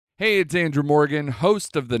Hey, it's Andrew Morgan,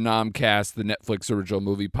 host of the Nomcast, the Netflix original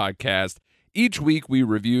movie podcast. Each week, we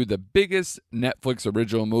review the biggest Netflix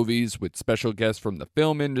original movies with special guests from the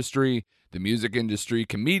film industry, the music industry,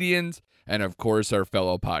 comedians, and of course, our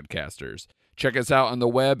fellow podcasters. Check us out on the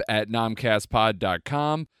web at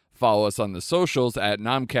nomcastpod.com. Follow us on the socials at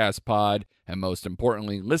nomcastpod, and most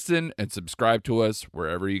importantly, listen and subscribe to us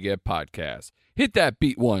wherever you get podcasts. Hit that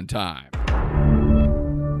beat one time.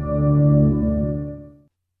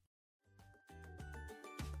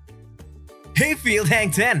 Hey, Field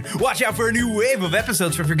Hang 10! Watch out for a new wave of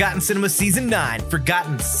episodes for Forgotten Cinema Season 9,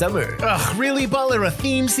 Forgotten Summer. Ugh, really, Butler? A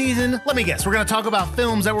theme season? Let me guess, we're gonna talk about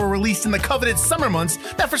films that were released in the coveted summer months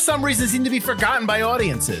that for some reason seem to be forgotten by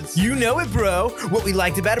audiences. You know it, bro! What we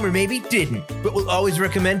liked about them or maybe didn't, but we'll always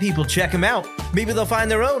recommend people check them out. Maybe they'll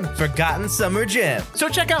find their own Forgotten Summer gem. So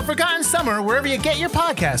check out Forgotten Summer wherever you get your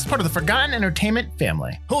podcast, part of the Forgotten Entertainment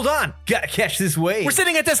family. Hold on! Gotta catch this wave! We're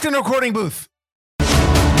sitting at desk in a recording booth.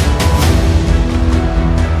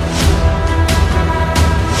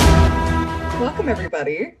 Welcome,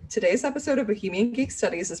 everybody. Today's episode of Bohemian Geek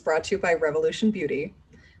Studies is brought to you by Revolution Beauty.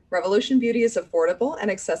 Revolution Beauty is affordable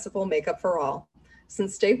and accessible makeup for all.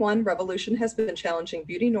 Since day one, Revolution has been challenging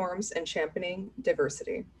beauty norms and championing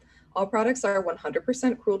diversity. All products are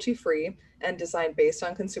 100% cruelty-free and designed based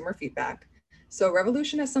on consumer feedback. So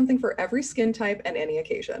Revolution has something for every skin type and any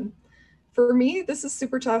occasion. For me, this is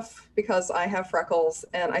super tough because I have freckles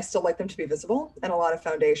and I still like them to be visible, and a lot of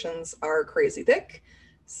foundations are crazy thick.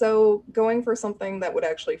 So going for something that would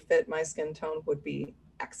actually fit my skin tone would be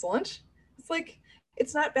excellent.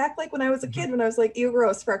 It's not back like when I was a kid when I was like, ew,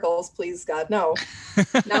 gross, freckles, please, God, no.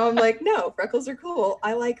 Now I'm like, no, freckles are cool.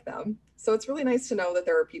 I like them. So it's really nice to know that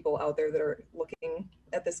there are people out there that are looking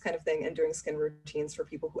at this kind of thing and doing skin routines for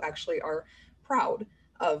people who actually are proud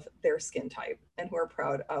of their skin type and who are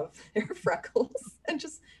proud of their freckles and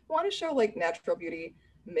just want to show like natural beauty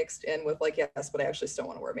mixed in with like, yes, but I actually still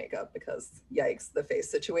want to wear makeup because yikes, the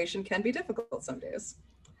face situation can be difficult some days.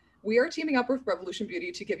 We are teaming up with Revolution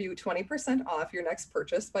Beauty to give you 20% off your next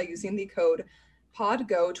purchase by using the code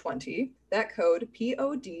PODGO20, that code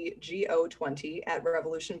PODGO20 at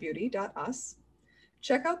revolutionbeauty.us.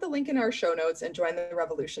 Check out the link in our show notes and join the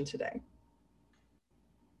revolution today.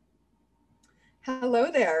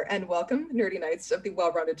 Hello there, and welcome, Nerdy Knights of the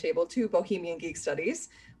Well-Rounded Table, to Bohemian Geek Studies,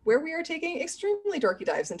 where we are taking extremely dorky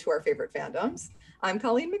dives into our favorite fandoms. I'm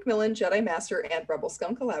Colleen McMillan, Jedi Master and Rebel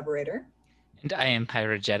Scum collaborator. And I am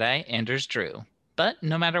Pirate Jedi, Anders Drew. But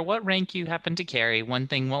no matter what rank you happen to carry, one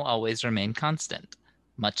thing will always remain constant.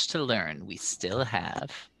 Much to learn we still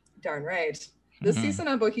have. Darn right. This season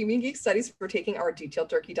on Bohemian Geek Studies, we're taking our detailed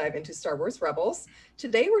dorky dive into Star Wars Rebels.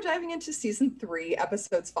 Today, we're diving into Season 3,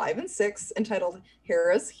 Episodes 5 and 6, entitled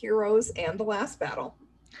Hera's Heroes and the Last Battle.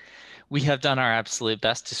 We have done our absolute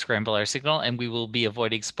best to scramble our signal, and we will be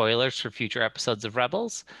avoiding spoilers for future episodes of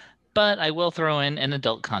Rebels, but I will throw in an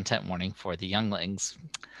adult content warning for the younglings.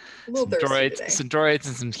 Some droids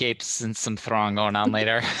and some capes and some throng going on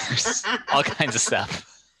later. All kinds of stuff.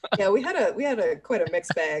 Yeah, we had a quite a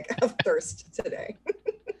mixed bag of thirst today.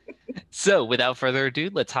 So without further ado,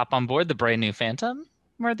 let's hop on board the brand new Phantom,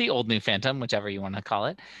 or the old new Phantom, whichever you want to call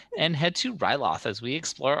it, and head to Ryloth as we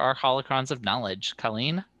explore our holocrons of knowledge.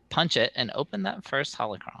 Colleen, punch it and open that first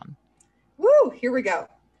holocron. Woo! Here we go.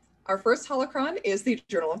 Our first holocron is the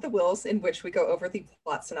Journal of the Wills, in which we go over the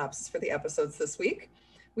plot synopsis for the episodes this week.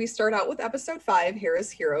 We start out with episode 5, Hera's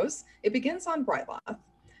Heroes. It begins on Ryloth.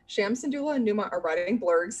 Sham Syndulla and Numa are riding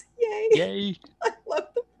blurgs. Yay! Yay! I love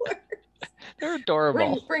the blurgs. They're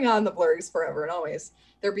adorable. Bring on the blurgs forever and always.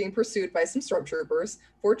 They're being pursued by some stormtroopers.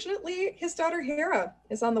 Fortunately, his daughter Hera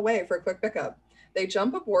is on the way for a quick pickup. They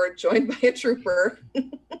jump aboard, joined by a trooper.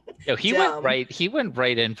 Yo, he went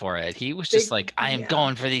right in for it. He was just like, I am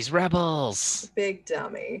going for these rebels. Big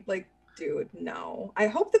dummy. Like, dude, no. I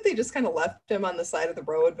hope that they just kind of left him on the side of the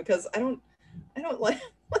road because I don't like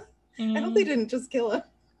I hope they didn't just kill him.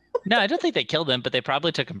 No, I don't think they killed him, but they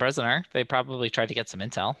probably took him prisoner. They probably tried to get some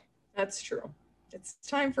intel. That's true. It's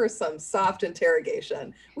time for some soft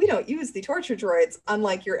interrogation. We don't use the torture droids,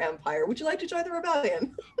 unlike your empire. Would you like to join the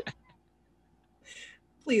rebellion?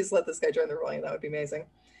 Please let this guy join the rebellion. That would be amazing.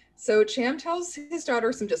 So Cham tells his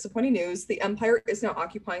daughter some disappointing news. The Empire is now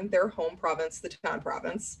occupying their home province, the Town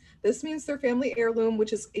province. This means their family heirloom,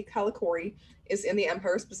 which is a Kalikori, is in the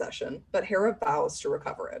Empire's possession, but Hera vows to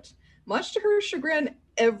recover it. Much to her chagrin,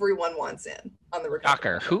 everyone wants in on the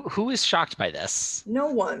recovery. Shocker. Who is shocked by this? No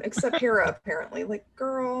one, except Hera, apparently. Like,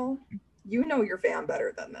 girl, you know your fam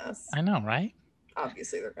better than this. I know, right?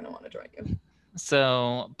 Obviously, they're going to want to join you.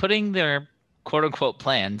 So putting their quote unquote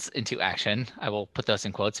plans into action. I will put those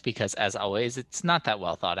in quotes because, as always, it's not that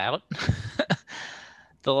well thought out.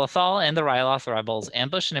 The Lothal and the Ryloth rebels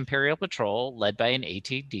ambush an Imperial patrol led by an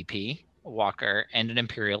ATDP, Walker, and an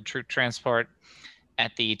Imperial troop transport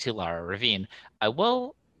at the Tulara Ravine. I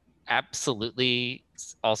will absolutely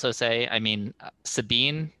also say, I mean,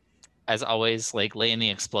 Sabine, as always, like laying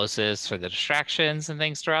the explosives for the distractions and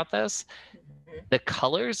things throughout this. The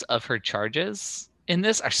colors of her charges in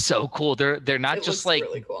this are so cool. They're not just like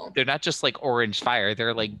really cool. They're not just like orange fire.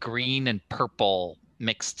 They're like green and purple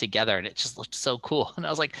mixed together, and it just looked so cool. And I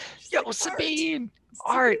was like, yo, like Sabine,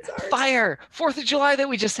 art, fire, 4th of July that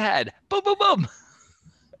we just had. Boom, boom, boom.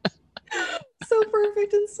 So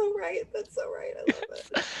perfect and so right. That's so right. I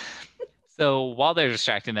love it. So while they're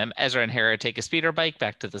distracting them, Ezra and Hera take a speeder bike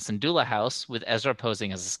back to the Syndulla house, with Ezra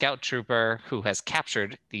posing as a scout trooper who has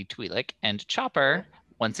captured the Twi'lek, and Chopper,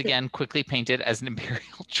 once again quickly painted as an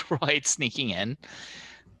Imperial droid sneaking in.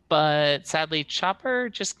 But sadly, Chopper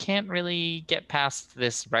just can't really get past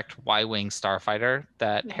this wrecked Y-Wing starfighter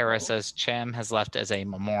that Hera says Cham has left as a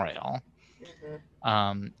memorial.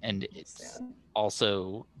 And it's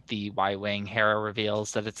also the Y-Wing. Hera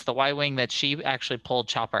reveals that it's the Y-Wing that she actually pulled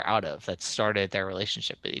Chopper out of that started their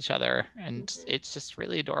relationship with each other. And it's just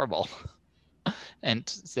really adorable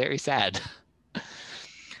and very sad.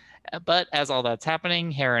 But as all that's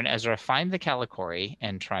happening, Hera and Ezra find the Calicori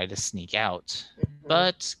and try to sneak out.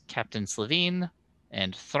 But Captain Slevine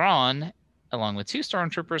and Thrawn, along with 2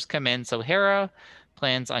 stormtroopers, come in. So Hera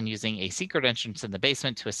plans on using a secret entrance in the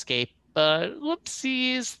basement to escape. But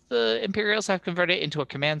whoopsies, the Imperials have converted it into a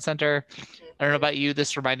command center. I don't know about you.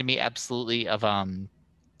 This reminded me absolutely of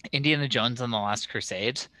Indiana Jones and the Last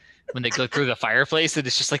Crusade, when they go through the fireplace and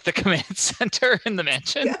it's just like the command center in the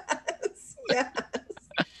mansion. Yes.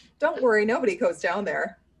 Don't worry, nobody goes down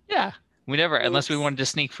there. Yeah, we never, unless we wanted to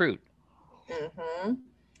sneak fruit.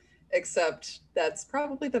 Except that's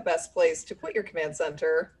probably the best place to put your command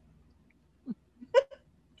center.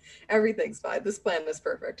 Everything's fine. This plan is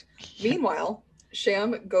perfect. Meanwhile,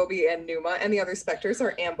 Sham, Gobi, and Numa and the other Spectres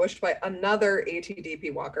are ambushed by another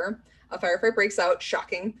ATDP walker. A firefight breaks out,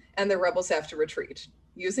 shocking, and the rebels have to retreat.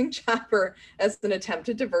 Using Chopper as an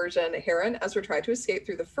attempted diversion, Hera and Ezra try to escape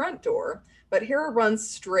through the front door, but Hera runs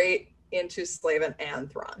straight into Slavin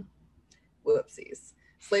and Thrawn. Whoopsies.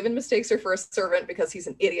 Slavin mistakes her for a servant because he's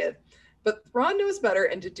an idiot, but Thrawn knows better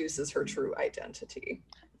and deduces her true identity.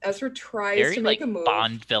 Ezra tries to make a move.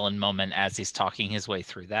 Bond villain moment as he's talking his way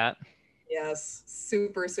through that. Yes,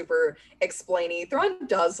 super, super explainy. Thrawn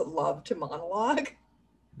does love to monologue.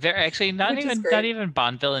 Very, actually, not even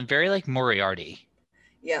Bond villain, very like Moriarty.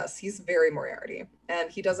 Yes, he's very Moriarty,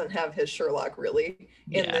 and he doesn't have his Sherlock really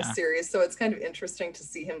in this series, so it's kind of interesting to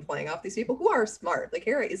see him playing off these people who are smart. Like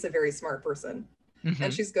Hera is a very smart person,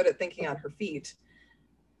 and she's good at thinking on her feet,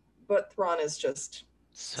 but Thrawn is just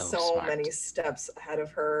so many steps ahead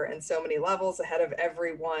of her and so many levels ahead of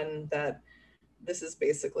everyone that this is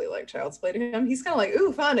basically like child's play to him. He's kind of like,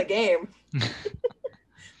 ooh, fun, a game.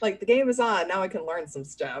 Like, the game is on, now I can learn some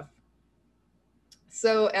stuff.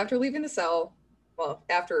 So after leaving the cell, well,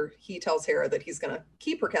 after he tells Hera that he's going to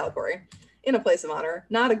keep her Calicori in a place of honor,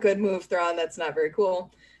 not a good move, Thrawn, that's not very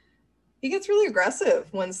cool. He gets really aggressive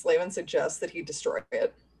when Slavin suggests that he destroy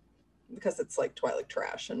it because it's like Twi'lek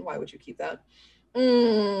trash, and why would you keep that?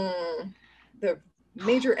 The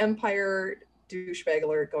major Empire douchebag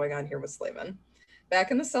alert going on here with Slavin. Back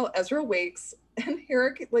in the cell, Ezra wakes, and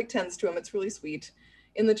Hera like tends to him. It's really sweet.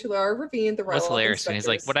 In the Tulara Ravine, the What's hilarious when he's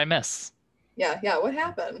like, what'd I miss? Yeah, what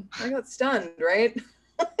happened? I got stunned, right?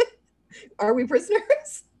 Are we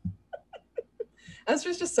prisoners?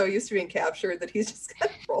 Ezra's just so used to being captured that he's just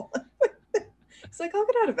kind of rolling with it. He's like, I'll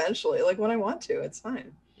get out eventually, like when I want to, it's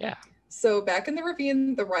fine. Yeah. So back in the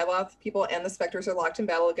ravine, the Ryloth people and the Spectres are locked in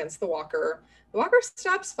battle against the Walker. The Walker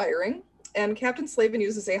stops firing, and Captain Slavin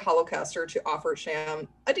uses a holocaster to offer Sham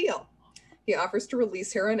a deal. He offers to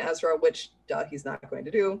release Hera and Ezra, which, he's not going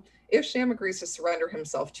to do, if Sham agrees to surrender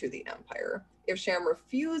himself to the Empire. If Sham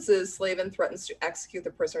refuses, Slavin threatens to execute the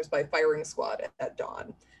prisoners by firing squad at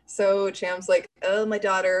dawn. So Sham's like, oh, my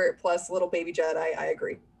daughter plus little baby Jedi, I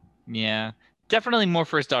agree. Yeah, definitely more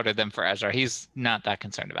for his daughter than for Ezra. He's not that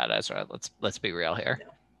concerned about Ezra. Let's be real here.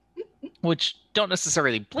 No. Which don't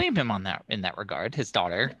necessarily blame him on that in that regard. His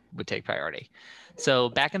daughter would take priority. So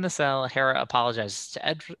back in the cell, Hera apologizes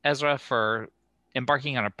to Ezra for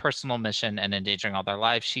embarking on a personal mission and endangering all their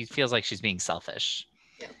lives. She feels like she's being selfish.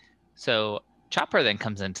 Yeah. So Chopper then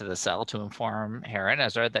comes into the cell to inform Hera and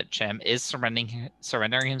Ezra that Cham is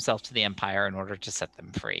surrendering himself to the Empire in order to set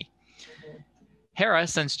them free. Hera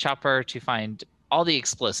sends Chopper to find all the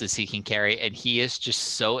explosives he can carry, and he is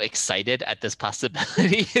just so excited at this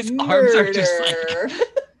possibility. His arms are just like,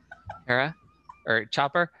 Hera or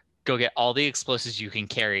Chopper, go get all the explosives you can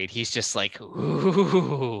carry. And he's just like,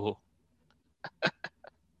 ooh.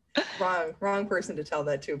 Wrong person to tell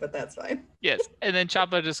that to, but that's fine. Yes, and then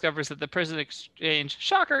Chopper discovers that the prison exchange,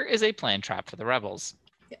 shocker, is a planned trap for the rebels.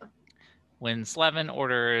 Yeah. When Slevin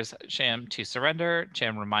orders Cham to surrender,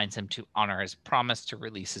 Cham reminds him to honor his promise to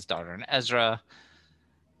release his daughter and Ezra.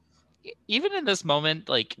 Even in this moment,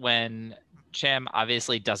 like when Cham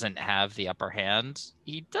obviously doesn't have the upper hand,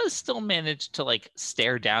 he does still manage to like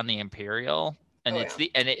stare down the Imperial, and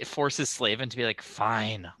it forces Slavin to be like,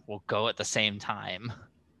 fine, we'll go at the same time.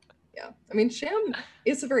 Yeah, I mean, Cham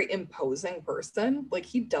is a very imposing person. Like,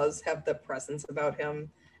 he does have the presence about him,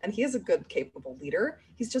 and he is a good, capable leader.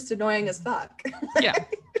 He's just annoying as fuck. Yeah.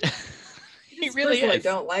 He really is. I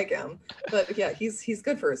don't like him, but yeah, he's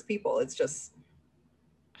good for his people. It's just,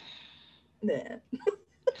 nah.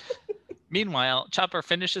 Meanwhile, Chopper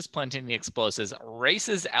finishes planting the explosives,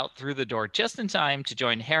 races out through the door just in time to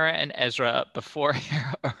join Hera and Ezra before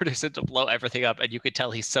Hera orders him to blow everything up, and you could tell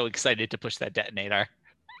he's so excited to push that detonator.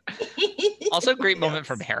 Also, great moment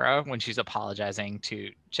from Hera when she's apologizing to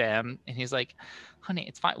Cham, and he's like, honey,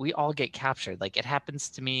 it's fine. We all get captured. Like, it happens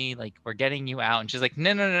to me. Like, we're getting you out. And she's like,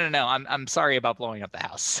 no. I'm sorry about blowing up the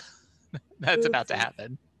house. That's about to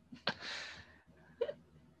happen. I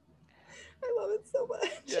love it so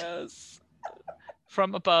much. Yes.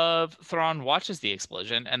 From above, Thrawn watches the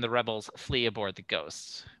explosion, and the rebels flee aboard the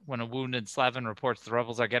Ghost. When a wounded Slavin reports the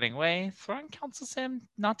rebels are getting away, Thrawn counsels him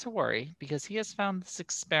not to worry, because he has found this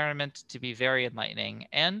experiment to be very enlightening,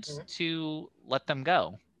 and to let them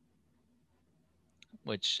go.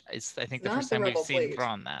 Which is, I think, the first time we've seen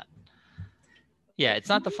Thrawn that. Yeah, it's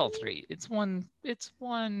not the full three. It's one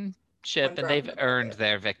ship, and they've earned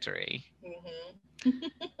their victory.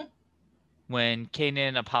 When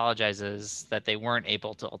Kanan apologizes that they weren't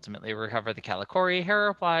able to ultimately recover the Kalikori, Hera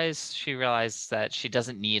replies she realized that she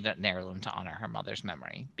doesn't need an heirloom to honor her mother's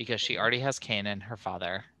memory because she already has Kanan, her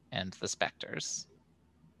father, and the Spectres.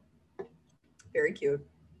 Very cute.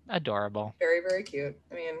 Adorable. Very, very cute.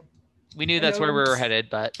 I mean, we knew that's where we were headed,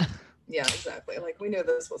 but yeah, exactly. Like, we knew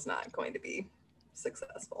this was not going to be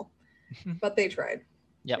successful, but they tried.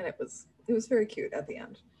 Yep. And it was very cute at the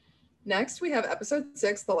end. Next, we have episode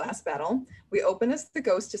 6, The Last Battle. We open as the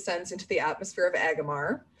Ghost descends into the atmosphere of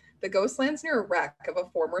Agamar. The Ghost lands near a wreck of a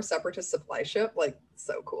former Separatist supply ship. Like,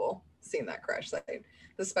 so cool seeing that crash site.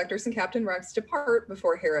 The Spectres and Captain Rex depart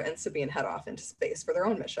before Hera and Sabine head off into space for their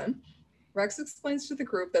own mission. Rex explains to the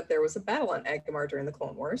group that there was a battle on Agamar during the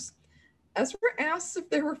Clone Wars. Ezra asks if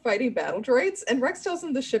they were fighting battle droids, and Rex tells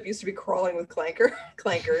him the ship used to be crawling with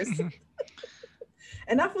clankers.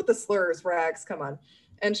 Enough with the slurs, Rex, come on.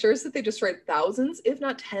 Ensures that they destroyed thousands, if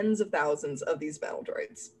not tens of thousands, of these battle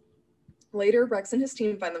droids. Later, Rex and his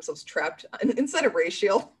team find themselves trapped inside a ray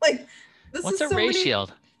shield. Like, this what's is a ray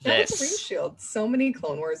shield? What's a ray shield? So many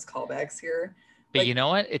Clone Wars callbacks here. But like, you know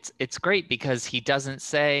what? It's great because he doesn't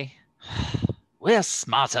say, we're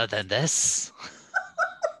smarter than this.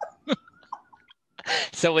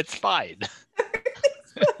 So it's fine.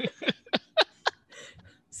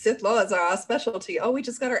 Sith laws are our specialty. Oh, we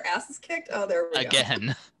just got our asses kicked? Oh, there we go.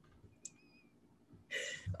 Again.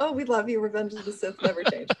 Oh, we love you. Revenge of the Sith never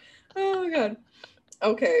change. Oh, my God.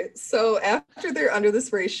 Okay, so after they're under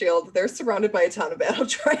this ray shield, they're surrounded by a ton of battle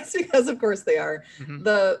droids because, of course, they are. Mm-hmm.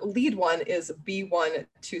 The lead one is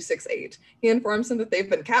B1268. He informs them that they've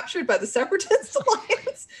been captured by the Separatist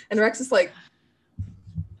Alliance, and Rex is like,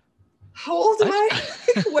 how old am I?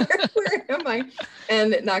 Where am I?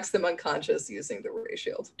 And it knocks them unconscious using the ray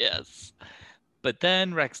shield. Yes. But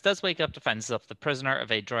then Rex does wake up to find himself the prisoner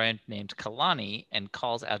of a droid named Kalani and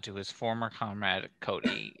calls out to his former comrade,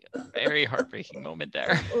 Cody. Very heartbreaking moment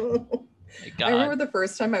there. Oh. I remember the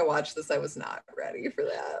first time I watched this, I was not ready for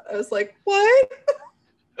that. I was like, what?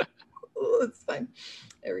 Oh, it's fine.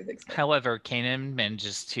 Everything's fine. However, Kanan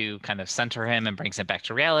manages to kind of center him and brings him back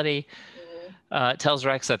to reality. Tells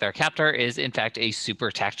Rex that their captor is, in fact, a super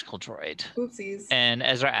tactical droid. Oopsies. And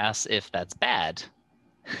Ezra asks if that's bad.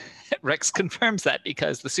 Rex confirms that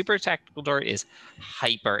because the super tactical droid is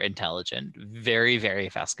hyper intelligent, very, very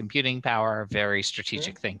fast computing power, very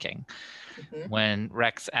strategic thinking. Mm-hmm. When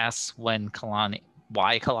Rex asks why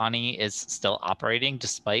Kalani is still operating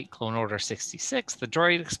despite Clone Order 66, the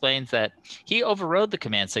droid explains that he overrode the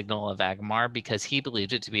command signal of Agamar because he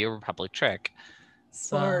believed it to be a Republic trick.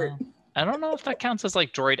 Smart. So, I don't know if that counts as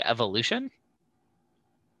like droid evolution.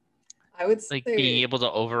 I would say like being able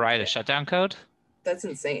to override a shutdown code. That's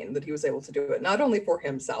insane that he was able to do it, not only for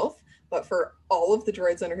himself, but for all of the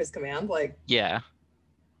droids under his command, like, Yeah.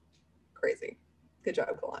 crazy. Good job,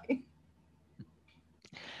 Kalani.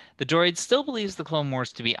 The droid still believes the Clone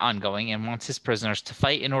Wars to be ongoing and wants his prisoners to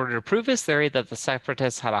fight in order to prove his theory that the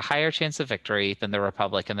Separatists had a higher chance of victory than the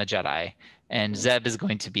Republic and the Jedi, and Zeb is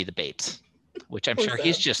going to be the bait, which I'm sure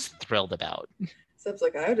he's just thrilled about. Zeb's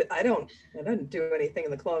like, I didn't do anything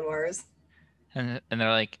in the Clone Wars. And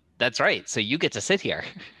they're like, that's right, so you get to sit here.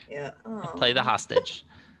 Yeah. And play the hostage.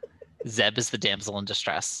 Zeb is the damsel in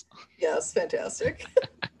distress. Yes, fantastic.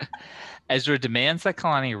 Ezra demands that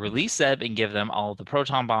Kalani release Zeb and give them all the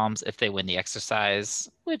proton bombs if they win the exercise,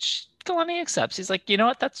 which Kalani accepts. He's like, you know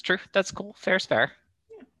what? That's true. That's cool. Fair's fair.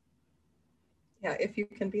 Yeah, if you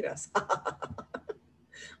can beat us. Oh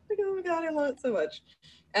my God, I love it so much.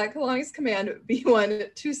 At Kalani's command,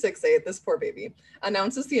 B1268, this poor baby,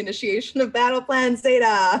 announces the initiation of Battle Plan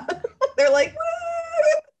Zeta. They're like,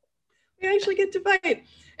 woo! We actually get to fight.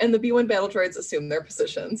 And the B1 battle droids assume their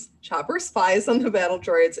positions. Chopper spies on the battle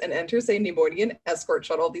droids and enters a Neimoidian escort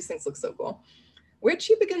shuttle. These things look so cool. Which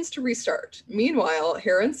he begins to restart. Meanwhile,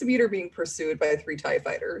 Hera and Sabine are being pursued by 3 TIE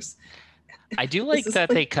fighters. I do like that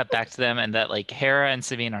they cut back to them and that like Hera and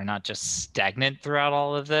Sabine are not just stagnant throughout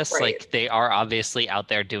all of this. Right. Like they are obviously out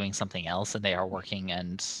there doing something else and they are working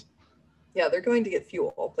and... Yeah, they're going to get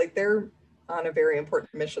fuel. Like they're on a very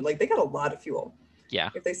important mission. Like they got a lot of fuel. Yeah.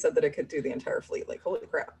 If they said that it could do the entire fleet, like, holy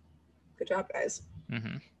crap. Good job, guys.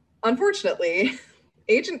 Mm-hmm. Unfortunately,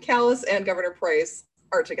 Agent Kallus and Governor Price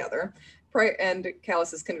are together. And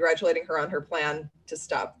Kallus is congratulating her on her plan to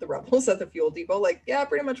stop the rebels at the fuel depot. Like, yeah,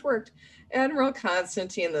 pretty much worked. Admiral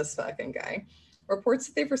Constantine, this fucking guy, reports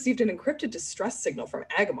that they've received an encrypted distress signal from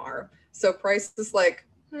Agamar. So Price is like,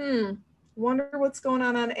 wonder what's going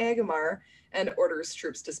on Agamar, and orders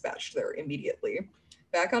troops dispatched there immediately.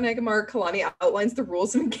 Back on Agamar, Kalani outlines the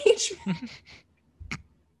rules of engagement.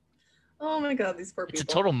 Oh my God, these poor people.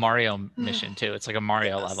 It's a total Mario mission too. It's like a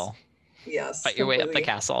Mario level. Yes. Fight your way up the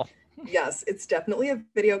castle. Yes, it's definitely a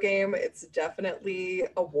video game. It's definitely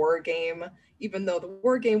a war game, even though the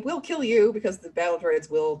war game will kill you because the battle droids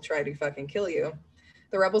will try to fucking kill you.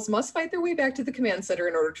 The rebels must fight their way back to the command center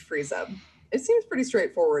in order to free Zeb. It seems pretty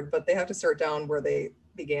straightforward, but they have to start down where they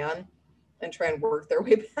began and try and work their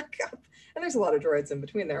way back up. And there's a lot of droids in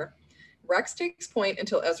between there. Rex takes point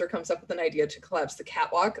until Ezra comes up with an idea to collapse the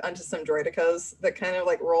catwalk onto some droidicas that kind of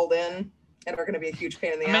like rolled in and are going to be a huge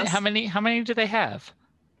pain in the ass. How many do they have?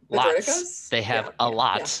 The Lots. droidicas? They have a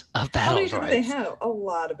lot of battle droids. How many do they have? A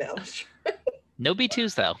lot of battle droids. No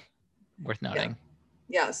B2s though. Worth noting.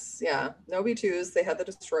 Yeah. Yes, yeah. No B2s. They had the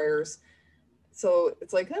destroyers. So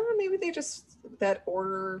it's like, maybe they just, that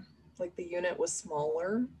order, like the unit was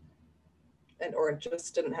smaller and or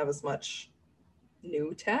just didn't have as much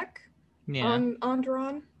new tech on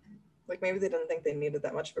Onderon. Like maybe they didn't think they needed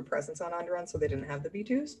that much of a presence on Onderon, so they didn't have the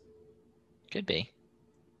B2s. Could be.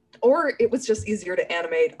 Or it was just easier to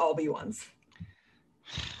animate all B1s.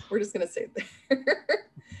 We're just going to say it there.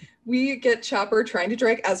 We get Chopper trying to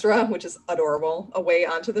drag Ezra, which is adorable, away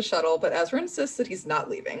onto the shuttle, but Ezra insists that he's not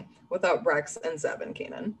leaving without Rex and Zeb and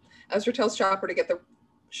Kanan. Ezra tells Chopper to get the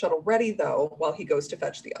shuttle ready, though, while he goes to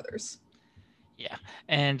fetch the others. Yeah,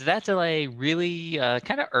 and that delay really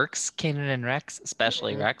kind of irks Kanan and Rex,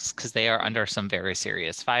 especially Rex, because they are under some very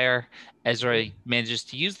serious fire. Ezra manages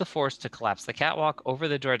to use the Force to collapse the catwalk over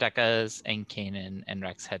the droidecas, and Kanan and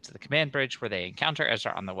Rex head to the command bridge where they encounter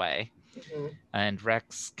Ezra on the way. And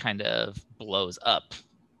Rex kind of blows up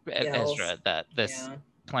at Ezra that this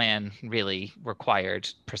plan really required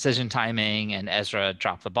precision timing, and Ezra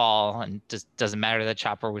dropped the ball, and just doesn't matter that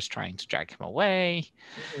Chopper was trying to drag him away.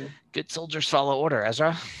 Good soldiers follow order,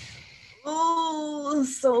 Ezra. Oh,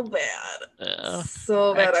 so bad.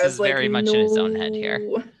 So bad. Rex I was is like, very much in his own head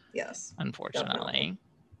here. Yes. Unfortunately.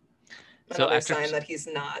 So another sign that he's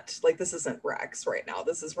not, like, this isn't Rex right now.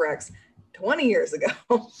 This is Rex 20 years ago.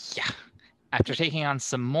 Yeah. After taking on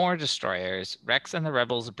some more destroyers, Rex and the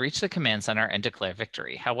rebels breach the command center and declare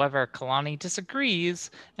victory. However, Kalani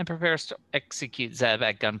disagrees and prepares to execute Zeb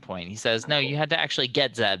at gunpoint. He says, no, you had to actually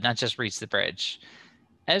get Zeb, not just reach the bridge.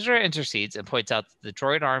 Ezra intercedes and points out that the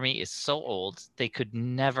droid army is so old, they could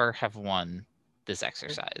never have won this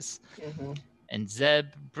exercise. And Zeb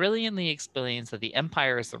brilliantly explains that the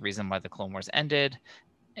Empire is the reason why the Clone Wars ended,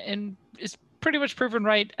 and is pretty much proven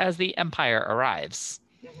right as the Empire arrives.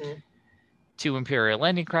 2 Imperial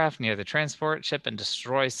landing craft near the transport ship and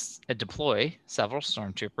deploy several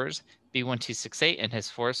stormtroopers. B-1268 and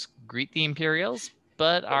his force greet the Imperials,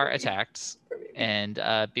 but are attacked, and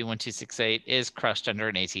B-1268 is crushed under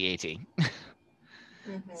an AT-AT.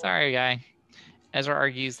 Sorry, guy. Ezra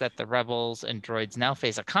argues that the rebels and droids now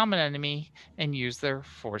face a common enemy and use their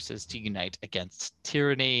forces to unite against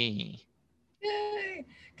tyranny. Yay!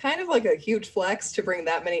 Kind of like a huge flex to bring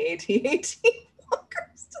that many AT-AT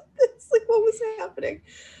walkers to this. Like, what was happening?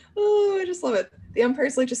 Oh, I just love it. The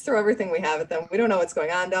Empire's like, just throw everything we have at them. We don't know what's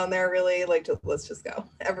going on down there, really. Like, let's just go.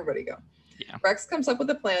 Everybody go. Yeah. Rex comes up with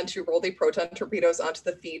a plan to roll the proton torpedoes onto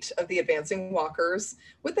the feet of the advancing walkers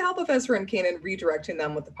with the help of Ezra and Kanan redirecting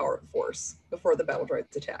them with the power of force before the battle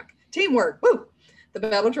droids attack. Teamwork! Woo! The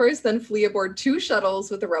battle droids then flee aboard 2 shuttles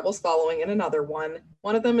with the rebels following in another one.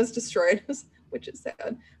 One of them is destroyed, which is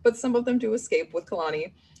sad, but some of them do escape with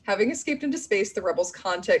Kalani. Having escaped into space, the rebels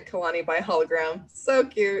contact Kalani by hologram. So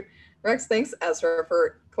cute. Rex thanks Ezra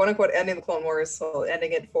for quote-unquote ending the Clone Wars, so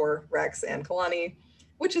ending it for Rex and Kalani,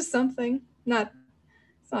 which is something.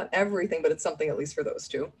 It's not everything, but it's something at least for those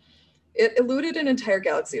 2. It eluded an entire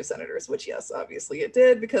galaxy of senators, which yes, obviously it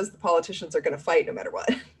did, because the politicians are going to fight no matter what.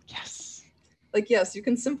 Yes. Like, yes, you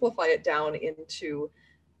can simplify it down into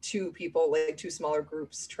 2 people, like 2 smaller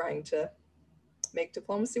groups trying to make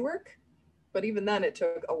diplomacy work. But even then, it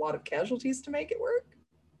took a lot of casualties to make it work.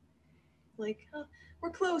 Like, we're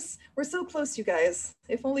close. We're so close, you guys.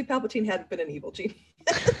 If only Palpatine hadn't been an evil genius.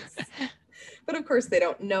 But of course, they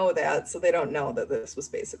don't know that, so they don't know that this was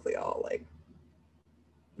basically all like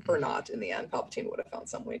for naught in the end. Palpatine would have found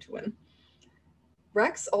some way to win.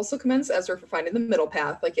 Rex also commends Ezra for finding the middle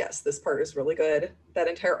path. Like, yes, this part is really good. That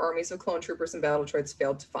entire armies of clone troopers and battle droids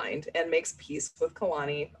failed to find, and makes peace with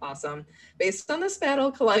Kalani. Awesome. Based on this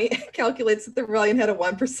battle, Kalani calculates that the rebellion had a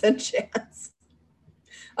 1% chance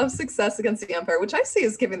of success against the Empire, which I see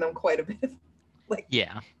is giving them quite a bit of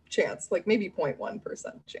chance, like maybe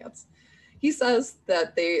 0.1% chance. He says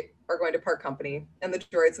that they are going to part company, and the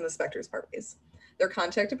droids and the Spectres part ways. They're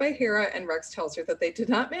contacted by Hera, and Rex tells her that they did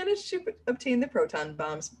not manage to obtain the proton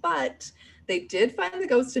bombs, but they did find the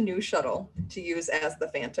Ghost a new shuttle to use as the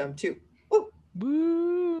Phantom 2. Woo!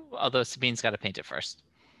 Woo! Although Sabine's got to paint it first.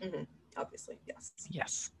 Mm-hmm. Obviously, yes.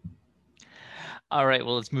 Yes. All right,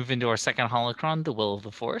 well, let's move into our second holocron, The Will of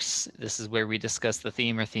the Force. This is where we discuss the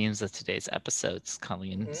theme or themes of today's episodes.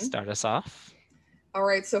 Colleen, start us off. All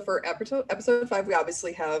right, so for episode 5, we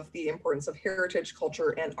obviously have the importance of heritage,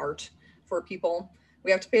 culture, and art for people.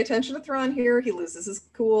 We have to pay attention to Thrawn here. He loses his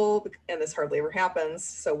cool, and this hardly ever happens.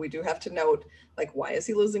 So we do have to note, like, why is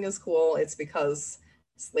he losing his cool? It's because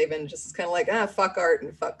Slavin just is kind of like, fuck art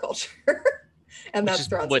and fuck culture. And that's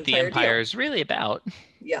Thrawn's what the Empire deal. is really about.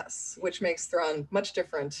 Yes, which makes Thrawn much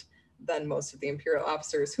different than most of the Imperial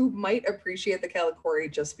officers who might appreciate the Calicori,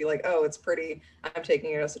 just be like, oh, it's pretty, I'm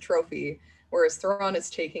taking it as a trophy. Whereas Thrawn is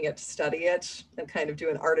taking it to study it and kind of do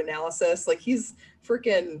an art analysis. Like, he's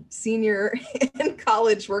freaking senior in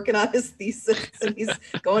college working on his thesis, and he's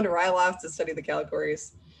going to Ryloth to study the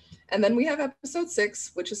Calicoris. And then we have episode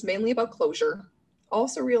 6, which is mainly about closure.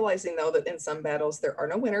 Also realizing, though, that in some battles there are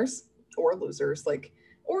no winners or losers,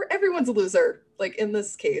 or everyone's a loser. Like in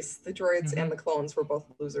this case, the droids and the clones were both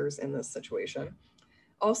losers in this situation.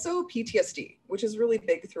 Also PTSD, which is really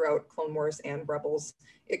big throughout Clone Wars and Rebels.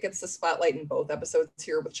 It gets the spotlight in both episodes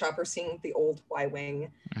here, with Chopper seeing the old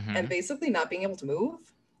Y-Wing and basically not being able to move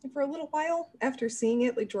for a little while after seeing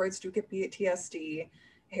it. Like, droids do get PTSD.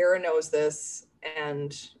 Hera knows this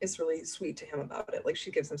and is really sweet to him about it. Like,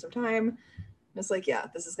 she gives him some time. And it's like, yeah,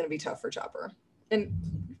 this is going to be tough for Chopper. And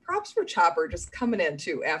props for Chopper just coming in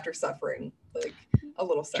too after suffering like a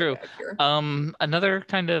little setback here. Another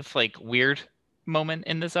kind of like weird moment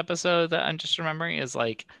in this episode that I'm just remembering is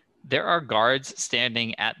like there are guards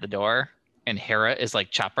standing at the door and Hera is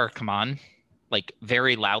like, Chopper, come on, like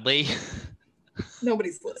very loudly.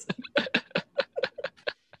 Nobody's listening.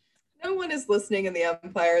 No one is listening in the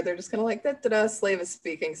Empire. They're just kind of like, da-da-da, Slave is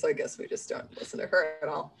speaking, so I guess we just don't listen to her at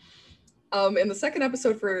all. In the second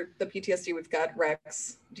episode for the PTSD, we've got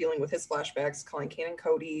Rex dealing with his flashbacks, calling Kanan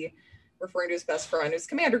Cody, referring to his best friend, who's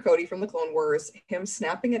Commander Cody from the Clone Wars, him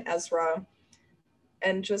snapping at Ezra,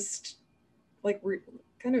 and just like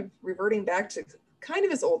kind of reverting back to kind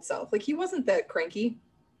of his old self. Like, he wasn't that cranky.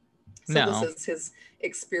 So No. This is his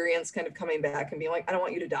experience kind of coming back and being like, I don't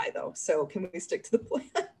want you to die though. So can we stick to the plan?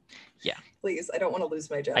 Yeah. Please, I don't want to lose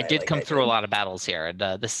my Jedi. I did come through a lot of battles here, and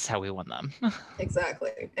this is how we won them.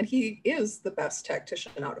 Exactly. And he is the best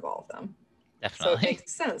tactician out of all of them. Definitely. So it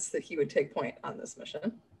makes sense that he would take point on this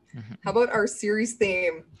mission. How about our series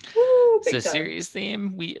theme? Woo, big time. Series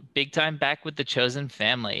theme, we big time back with the chosen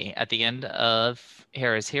family. At the end of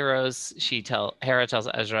Hera's Heroes, Hera tells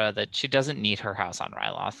Ezra that she doesn't need her house on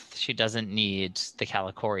Ryloth. She doesn't need the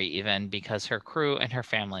Calicori even, because her crew and her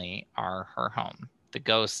family are her home. The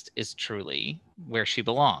Ghost is truly where she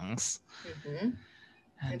belongs.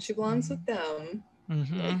 And she belongs with them.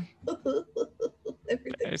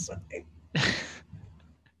 Everything's fine.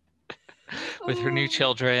 With her new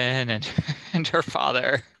children and her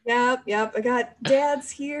father. Yep. I got Dad's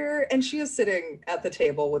here, and she is sitting at the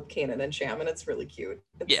table with Kanan and Sham, and it's really cute.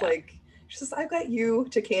 It's like, she says, I've got you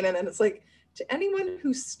to Kanan, and it's like, to anyone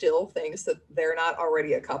who still thinks that they're not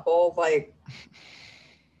already a couple, like,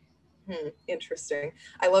 interesting.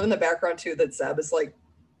 I love in the background too that Zeb is like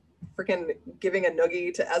freaking giving a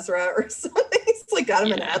noogie to Ezra or something. He's like got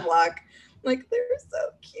him in a headlock. Like, they're so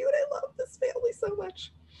cute. I love this family so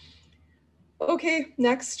much. Okay,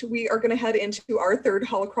 next we are going to head into our third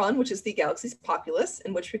holocron, which is the Galaxy's Populace,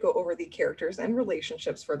 in which we go over the characters and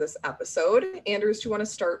relationships for this episode. Andrews, do you want to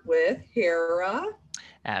start with Hera?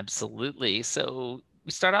 Absolutely. So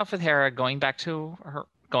we start off with Hera going back to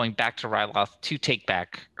Ryloth to take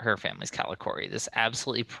back her family's Calicori, this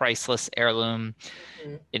absolutely priceless heirloom.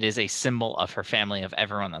 It is a symbol of her family, of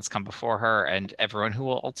everyone that's come before her, and everyone who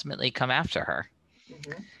will ultimately come after her.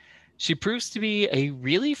 She proves to be a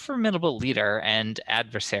really formidable leader and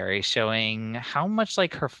adversary, showing how much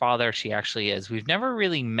like her father she actually is. We've never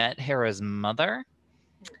really met Hera's mother,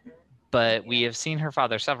 but we have seen her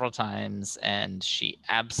father several times, and she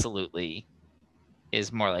absolutely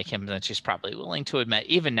is more like him than she's probably willing to admit,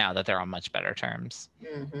 even now that they're on much better terms.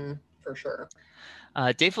 For sure.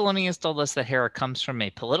 Dave Filoni has told us that Hera comes from a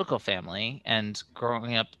political family, and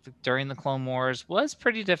growing up during the Clone Wars was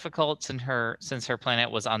pretty difficult since her planet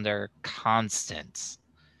was under constant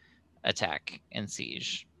attack and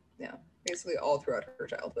siege. Yeah, basically all throughout her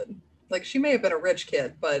childhood. Like, she may have been a rich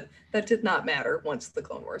kid, but that did not matter once the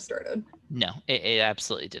Clone Wars started. No, it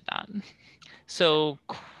absolutely did not. So,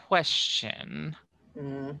 question.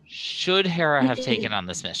 Should Hera have taken on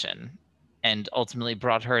this mission and ultimately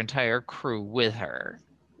brought her entire crew with her?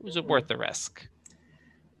 Was it worth the risk?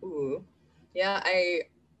 Ooh, yeah,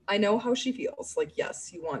 I know how she feels. Like,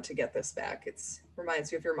 yes, you want to get this back. It's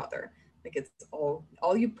reminds you of your mother. Like, it's all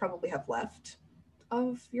you probably have left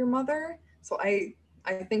of your mother. So I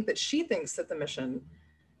think that she thinks that the mission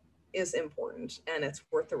is important and it's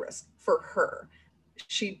worth the risk for her.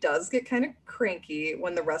 She does get kind of cranky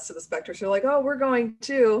when the rest of the Spectres are like, oh, we're going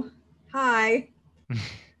too. Hi.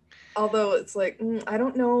 Although it's like, I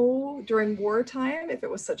don't know during wartime if it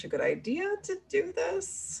was such a good idea to do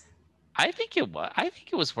this. I think it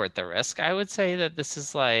was worth the risk. I would say that this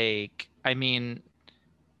is like, I mean,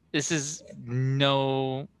 this is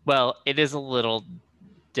it is a little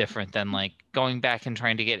different than like going back and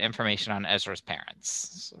trying to get information on Ezra's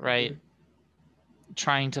parents, right?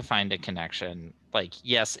 Trying to find a connection. Like,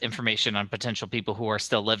 yes, information on potential people who are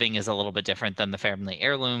still living is a little bit different than the family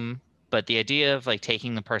heirloom, but the idea of like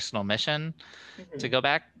taking the personal mission to go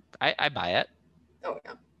back, I buy it. Oh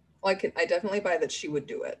yeah. Well, I definitely buy that she would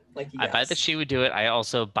do it. Like, yes. I buy that she would do it. I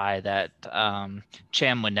also buy that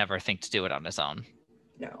Cham would never think to do it on his own.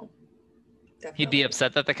 No. Definitely. He'd be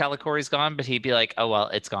upset that the Calicori's gone, but he'd be like, oh well,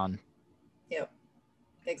 it's gone. Yep.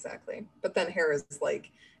 Exactly. But then Hera's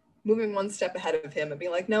like moving one step ahead of him and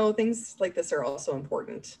being like, no, things like this are also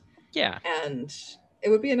important. Yeah. And it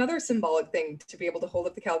would be another symbolic thing to be able to hold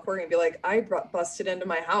up the Calicori and be like, I busted into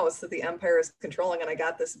my house that the Empire is controlling and I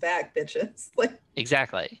got this back, bitches. Like,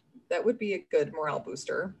 exactly. That would be a good morale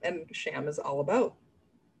booster. And Sham is all about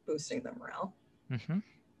boosting the morale.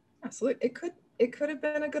 Yeah, so it could have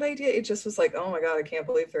been a good idea. It just was like, oh my God, I can't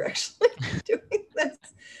believe they're actually doing this.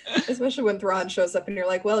 Especially when Thrawn shows up and you're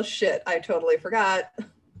like, well, shit, I totally forgot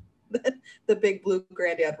that the big blue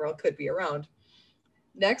Grand Admiral could be around.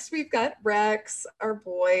 Next, we've got Rex, our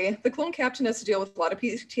boy. The clone captain has to deal with a lot of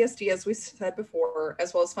PTSD, as we said before,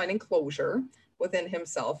 as well as finding closure within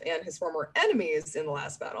himself and his former enemies in the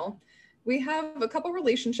last battle. We have a couple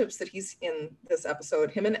relationships that he's in this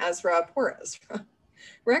episode, him and Ezra. Poor Ezra.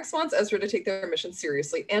 Rex wants Ezra to take their mission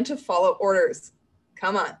seriously and to follow orders.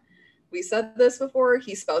 Come on. We said this before.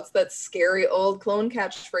 He spouts that scary old clone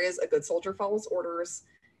catchphrase, a good soldier follows orders.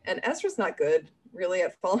 And Ezra's not good, really,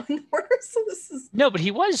 at following orders. So this is... No, but he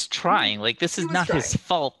was trying. Like, this is not his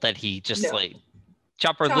fault that he just,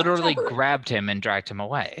 Chopper literally grabbed him and dragged him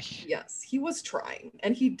away. Yes, he was trying.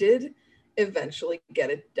 And he did eventually get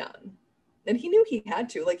it done. And he knew he had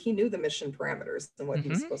to. Like, he knew the mission parameters and what he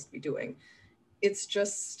was supposed to be doing. It's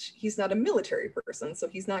just, he's not a military person, so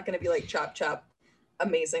he's not going to be like Chop,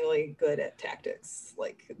 amazingly good at tactics,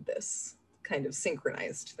 like this kind of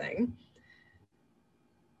synchronized thing.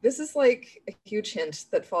 This is like a huge hint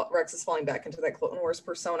that Rex is falling back into that Clone Wars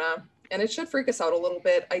persona, and it should freak us out a little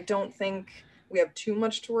bit. I don't think we have too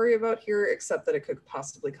much to worry about here, except that it could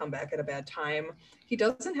possibly come back at a bad time. He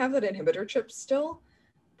doesn't have that inhibitor chip still,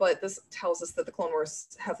 But this tells us that the Clone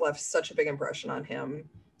Wars have left such a big impression on him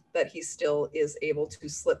that he still is able to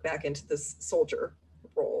slip back into this soldier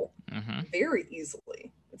role very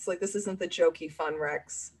easily. It's like, this isn't the jokey fun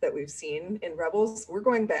Rex that we've seen in Rebels. We're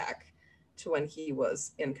going back to when he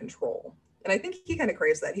was in control. And I think he kind of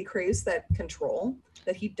craves that. He craves that control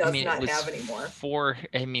that he does not have anymore. For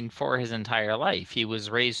his entire life. He was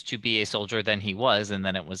raised to be a soldier, then he was, and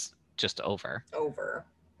then it was just over.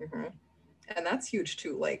 And that's huge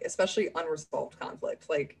too, like, especially unresolved conflict.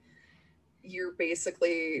 Like, you're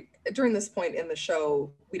basically, during this point in the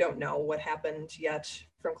show, we don't know what happened yet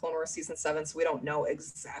from Clone Wars season 7, so we don't know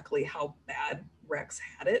exactly how bad Rex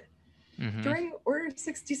had it during Order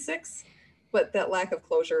 66. But that lack of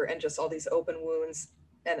closure and just all these open wounds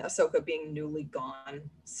and Ahsoka being newly gone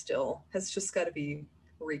still has just got to be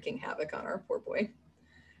wreaking havoc on our poor boy.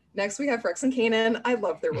 Next, we have Rex and Kanan. I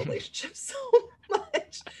love their relationship so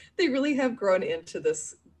much. They really have grown into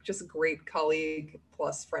this just great colleague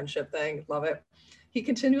plus friendship thing. Love it. He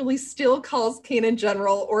continually still calls Kanan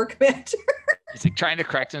General or Commander. He's like trying to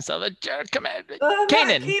correct himself. Commander.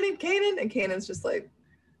 Kanan. And Kanan's just like,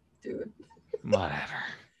 dude. Whatever.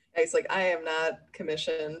 He's like, I am not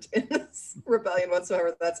commissioned in this rebellion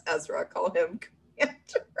whatsoever. That's Ezra. Call him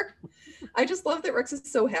Commander. I just love that Rex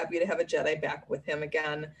is so happy to have a Jedi back with him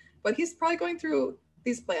again. But he's probably going through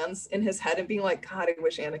these plans in his head and being like, God, I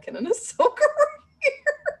wish Anakin and Ahsoka were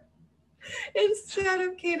here instead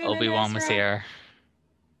of Kanan. Obi-Wan was here.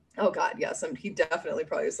 Oh God, yes. And he definitely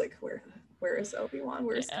probably was like, where is Obi-Wan?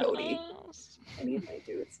 Where's Cody? I need my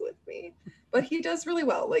dudes with me. But he does really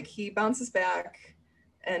well. Like, he bounces back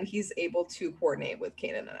and he's able to coordinate with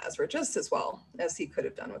Kanan and Ezra just as well as he could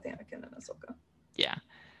have done with Anakin and Ahsoka. Yeah.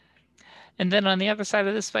 And then on the other side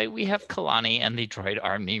of this fight, we have Kalani and the droid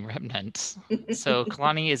army remnant. So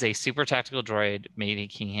Kalani is a super tactical droid,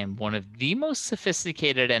 making him one of the most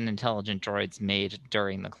sophisticated and intelligent droids made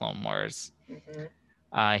during the Clone Wars.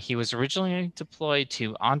 He was originally deployed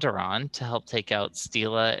to Onderon to help take out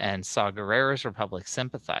Stila and Saw Gerrera's Republic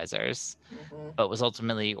sympathizers, but was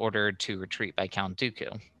ultimately ordered to retreat by Count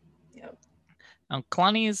Dooku. Now,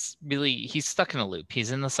 Kalani is he's stuck in a loop.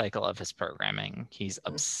 He's in the cycle of his programming. He's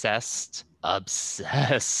obsessed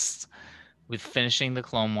with finishing the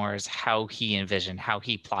Clone Wars, how he envisioned, how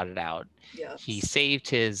he plotted out. He saved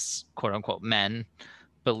his quote-unquote men,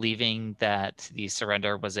 believing that the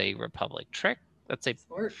surrender was a Republic trick. That's a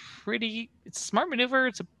it's a smart maneuver.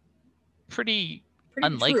 It's a pretty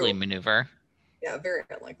unlikely maneuver. Yeah, very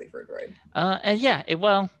unlikely for a droid. And yeah, it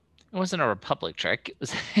wasn't a Republic trick. It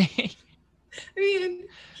was I mean,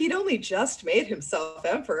 he'd only just made himself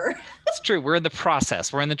emperor. It's true. We're in the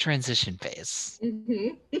process. We're in the transition phase.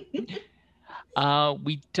 We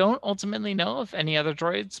don't ultimately know if any other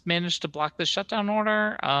droids managed to block the shutdown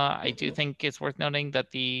order. I do think it's worth noting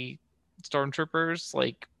that the stormtroopers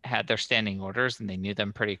had their standing orders and they knew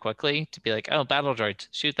them pretty quickly to be like, oh, battle droids,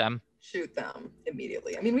 shoot them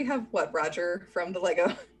immediately. I mean, we have Roger from the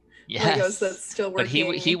Legos that's still working.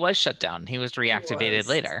 But he was shut down. He was reactivated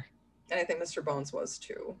later. And I think Mr. Bones was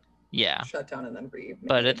too. Yeah. Shut down and then remade.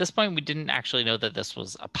 But at this point, we didn't actually know that this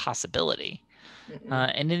was a possibility.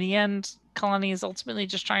 And in the end, Kalani is ultimately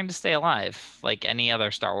just trying to stay alive. Like any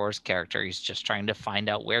other Star Wars character, he's just trying to find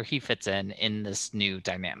out where he fits in this new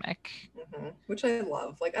dynamic. Which I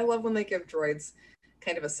love. I love when they give droids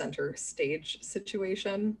kind of a center stage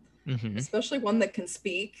situation, especially one that can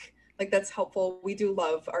speak. That's helpful. We do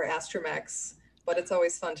love our astromechs, but it's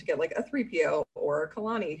always fun to get a 3PO or a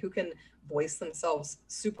Kalani who can voice themselves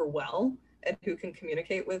super well and who can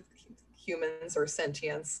communicate with humans or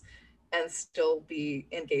sentients and still be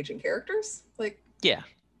engaging characters.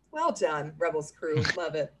 Well done, Rebels crew.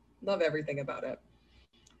 Love it. Love everything about it.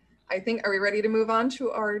 Are we ready to move on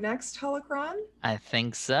to our next holocron? I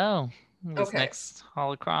think so. This next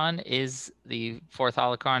holocron is the fourth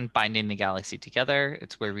holocron, Binding the Galaxy Together.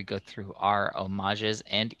 It's where we go through our homages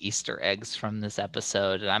and Easter eggs from this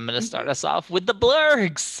episode. And I'm going to start us off with the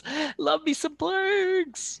blurgs. Love me some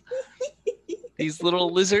blurgs. These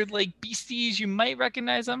little lizard-like beasties, you might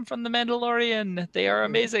recognize them from The Mandalorian. They are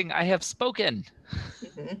amazing. I have spoken.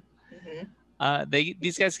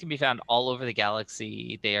 These guys can be found all over the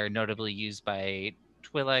galaxy. They are notably used by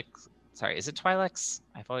Twi'lek. Sorry, is it Twi'leks?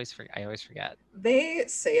 I always forget. They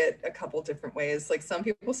say it a couple different ways. Some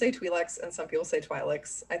people say Twi'leks and some people say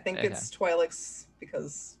Twi'leks. I think it's Twi'leks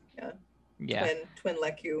because Twin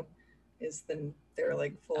Leku is their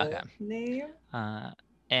full name.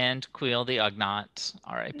 And Quill the Ugnaught,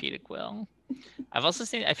 R.I.P. to Quill.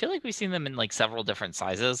 I feel like we've seen them in several different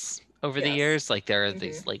sizes. over the Yes. years. Like there are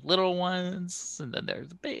these like little ones, and then there's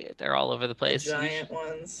the big. They're all over the The place. giant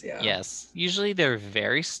ones. Yeah. Yes. Usually they're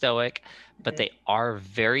very stoic, but they are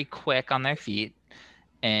very quick on their feet,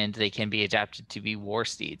 and they can be adapted to be war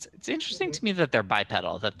steeds. It's interesting to me that they're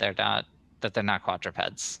bipedal, that they're not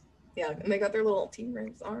quadrupeds. Yeah, and they got their little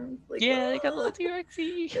T-Rex arms. Like, Yeah, they got little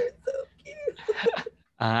T-Rexy. They're so cute.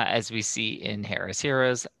 As we see in Hera's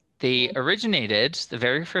Heroes, they originated, the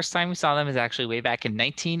very first time we saw them is actually way back in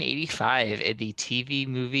 1985 in the TV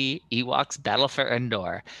movie Ewoks Battle for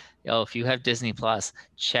Endor. Yo, if you have Disney Plus,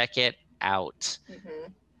 check it out.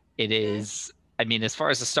 It is, I mean, as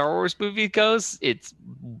far as the Star Wars movie goes, it's,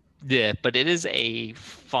 yeah, but it is a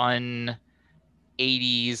fun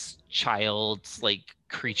 80s child, like,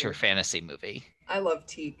 creature fantasy movie. I love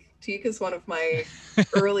Teak. Teak is one of my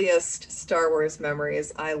earliest Star Wars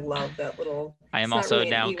memories. I love that little. I am also really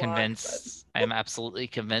now convinced. I am absolutely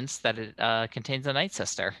convinced that it contains a Night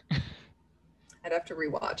Sister. I'd have to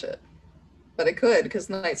rewatch it, but it could, because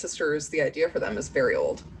Night Sisters, the idea for them is very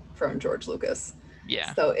old from George Lucas.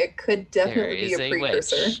 Yeah. So it could definitely be a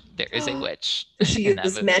precursor. Witch. There is a witch. She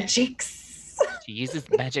uses magics. She uses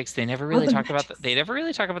magics. They never really talk about they never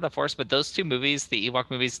really talk about the Force, but those two movies, the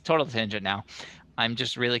Ewok movies, total tangent now. I'm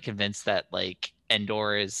just really convinced that like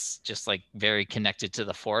Endor is just like very connected to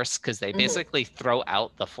the Force, because they basically throw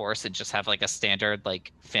out the Force and just have like a standard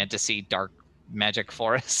like fantasy dark magic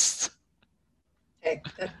forest. Hey,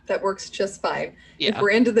 that works just fine. Yeah. If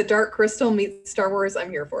we're into the Dark Crystal meets Star Wars,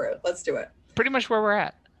 I'm here for it. Let's do it. Pretty much where we're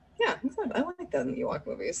at. Yeah, I like that in the Ewok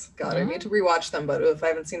movies. God, I need to rewatch them, but I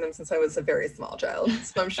haven't seen them since I was a very small child.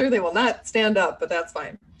 So I'm sure they will not stand up, but that's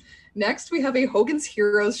fine. Next, we have a Hogan's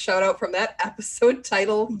Heroes shout out from that episode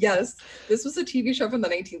title. Yes, this was a TV show from the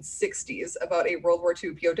 1960s about a World War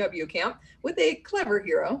II POW camp with a clever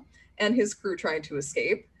hero and his crew trying to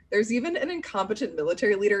escape. There's even an incompetent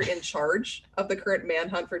military leader in charge of the current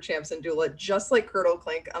manhunt for Cham Syndulla, just like Curdle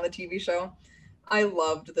Clink on the TV show. I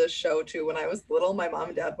loved this show too. When I was little, my mom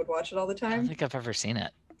and dad would watch it all the time. I don't think I've ever seen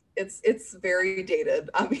it. It's very dated,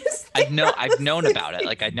 obviously. I've known about it.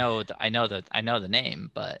 Like I know the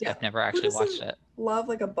name, but yeah. I've never actually watched it. Love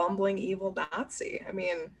like a bumbling evil Nazi. I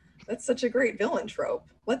mean, that's such a great villain trope.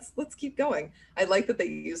 Let's keep going. I like that they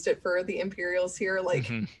used it for the Imperials here.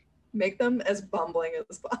 Like make them as bumbling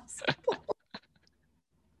as possible.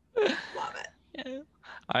 Love it. Yeah.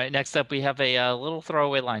 All right, next up we have a little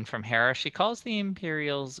throwaway line from Hera. She calls the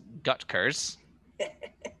Imperials Gutkers.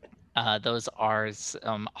 Those are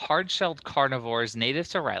hard-shelled carnivores native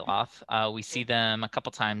to Ryloth. We see them a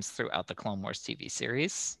couple times throughout the Clone Wars TV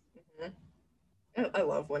series. I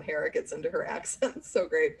love when Hera gets into her accent. It's so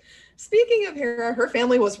great. Speaking of Hera, her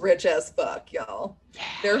family was rich as fuck, y'all. Yeah.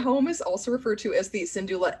 Their home is also referred to as the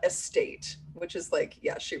Syndulla Estate, which is like,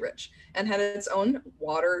 yeah, she rich, and had its own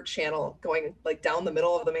water channel going like down the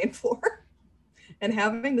middle of the main floor. And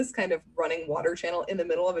having this kind of running water channel in the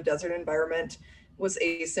middle of a desert environment was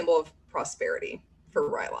a symbol of prosperity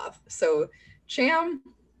for Ryloth. So Cham,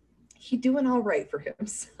 he doing all right for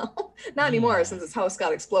himself. Not anymore since his house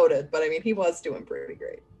got exploded, but I mean, he was doing pretty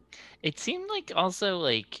great. It seemed like also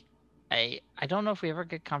like, I don't know if we ever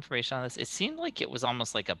get confirmation on this. It seemed like it was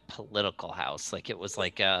almost like a political house. Like it was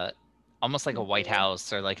like almost like a White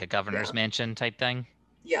House or like a governor's mansion type thing.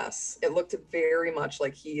 Yes, it looked very much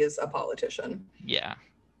like he is a politician. Yeah.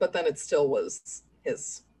 But then it still was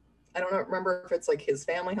his, I don't remember if it's like his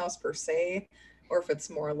family house per se, or if it's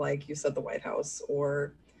more like you said, the White House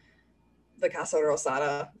or the Casa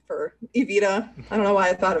Rosada for Evita. I don't know why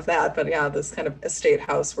I thought of that, but yeah, this kind of estate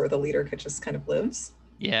house where the leader could just kind of lives.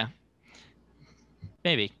 Yeah,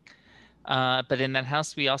 maybe. But in that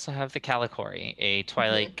house, we also have the Calicori, a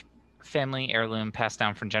Twi'lek family heirloom passed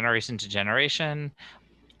down from generation to generation.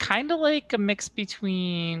 Kind of like a mix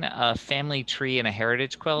between a family tree and a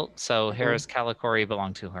heritage quilt. So Hera's Calicori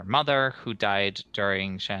belonged to her mother, who died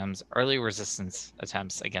during Cham's early resistance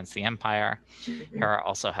attempts against the Empire. Hera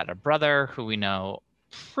also had a brother who we know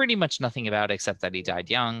pretty much nothing about except that he died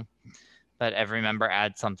young. But every member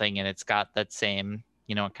adds something, and it's got that same,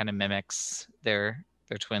 it kind of mimics their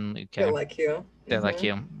twin Luke. They're like you. They're like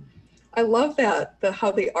you. I love that,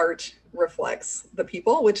 how the art reflects the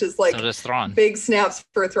people, which is like so does Thrawn. Big snaps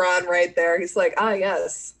for Thrawn right there. He's like,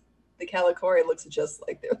 yes, the Calicori looks just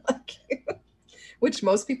like they're like you, which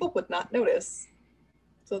most people would not notice.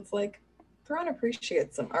 So it's like, Thrawn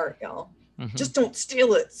appreciates some art, y'all. Just don't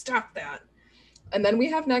steal it. Stop that. And then we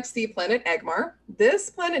have next the planet Agmar. This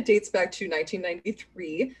planet dates back to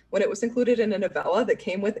 1993 when it was included in a novella that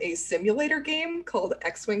came with a simulator game called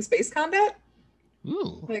X-Wing Space Combat.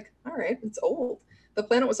 Ooh. Like, all right, it's old. The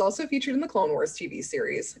planet was also featured in the Clone Wars TV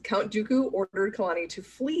series. Count Dooku ordered Kalani to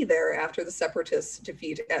flee there after the Separatists'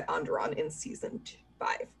 defeat at Onderon in season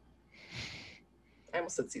 5. I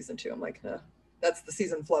almost said season 2. I'm like, that's the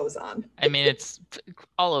season Flo's on. I mean, it's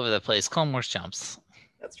all over the place. Clone Wars jumps.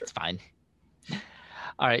 That's true. It's fine.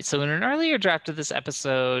 All right, so in an earlier draft of this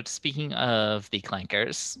episode, speaking of the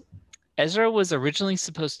Clankers, Ezra was originally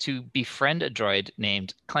supposed to befriend a droid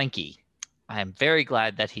named Clanky. I'm very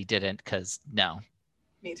glad that he didn't, because no.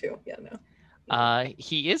 Me too. Yeah, no.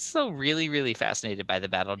 He is though really, really fascinated by the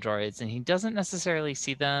battle droids, and he doesn't necessarily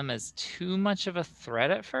see them as too much of a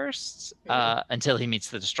threat at first, until he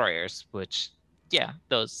meets the destroyers, which, yeah,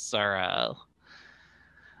 those are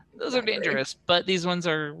dangerous. But these ones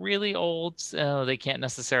are really old, so they can't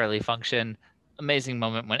necessarily function. Amazing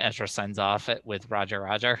moment when Ezra signs off with Roger,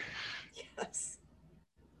 Roger. Yes.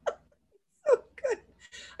 So good.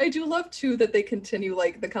 I do love too that they continue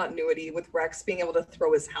like the continuity with Rex being able to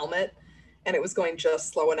throw his helmet, and it was going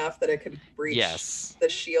just slow enough that it could breach the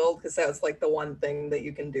shield, because that was like the one thing that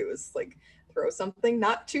you can do is like throw something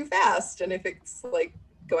not too fast, and if it's like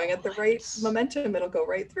going at the right momentum, it'll go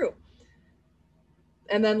right through.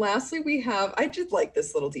 And then lastly, we have, I did like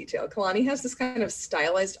this little detail. Kalani has this kind of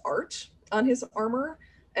stylized art on his armor.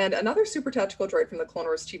 And another super tactical droid from the Clone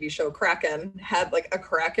Wars TV show, Kraken, had like a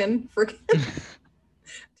Kraken freaking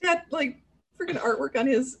artwork on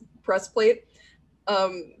his breastplate.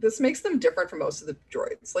 This makes them different from most of the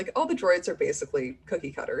droids. Like all the droids are basically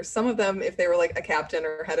cookie cutters. Some of them, if they were like a captain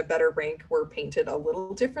or had a better rank, were painted a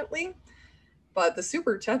little differently. But the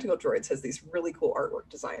super tactical droids has these really cool artwork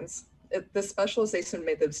designs. The specialization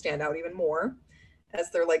made them stand out even more,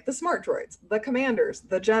 as they're like the smart droids, the commanders,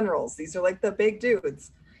 the generals. These are like the big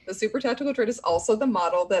dudes. The super tactical droid is also the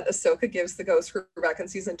model that Ahsoka gives the Ghost crew back in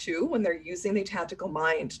season 2 when they're using the tactical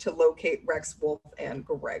mind to locate Rex, Wolf, and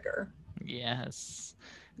Gregor. Yes.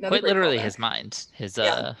 Another Quite literally callback. his mind. His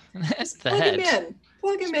Yeah. the plug head. him in.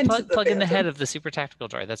 Plug him into Plug in the fandom. head of the super tactical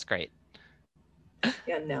droid. That's great.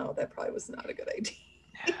 Yeah, no, that probably was not a good idea.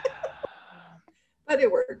 But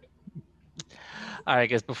it worked. All right,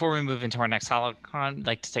 guys, before we move into our next holocron, I'd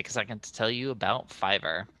like to take a second to tell you about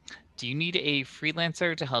Fiverr. Do you need a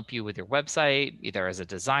freelancer to help you with your website, either as a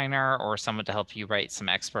designer or someone to help you write some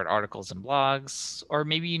expert articles and blogs? Or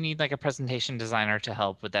maybe you need like a presentation designer to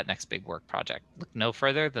help with that next big work project. Look no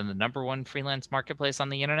further than the #1 freelance marketplace on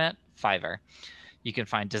the internet, Fiverr. You can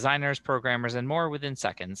find designers, programmers, and more within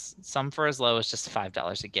seconds, some for as low as just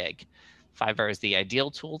 $5 a gig. Fiverr is the ideal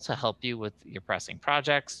tool to help you with your pressing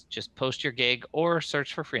projects. Just post your gig or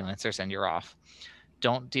search for freelancers and you're off.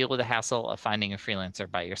 Don't deal with the hassle of finding a freelancer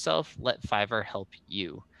by yourself. Let Fiverr help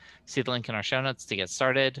you. See the link in our show notes to get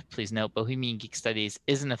started. Please note Bohemian Geek Studies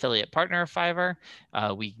is an affiliate partner of Fiverr.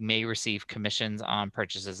 We may receive commissions on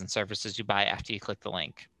purchases and services you buy after you click the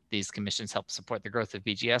link. These commissions help support the growth of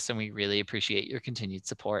BGS, and we really appreciate your continued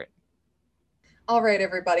support. All right,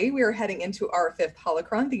 everybody, we are heading into our 5th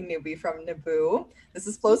holocron, the newbie from Naboo. This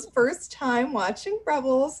is Flo's first time watching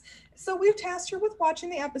Rebels, so we've tasked her with watching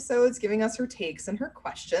the episodes, giving us her takes and her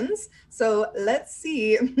questions. So let's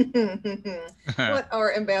see what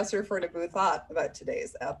our ambassador for Naboo thought about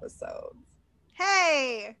today's episode.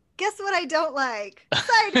 Hey, guess what I don't like?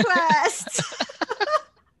 Side quests.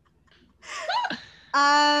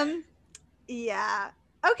 Yeah.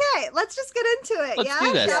 Okay, let's just get into it. Let's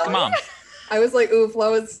do this. Yeah. Come on. I was like, ooh,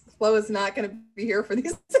 Flo is not going to be here for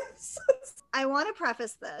these episodes. I want to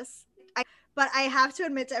preface this, but I have to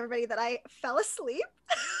admit to everybody that I fell asleep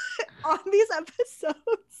on these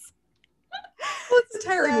episodes. Well, it's a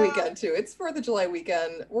tiring weekend too. It's 4th of July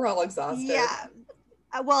weekend. We're all exhausted. Yeah.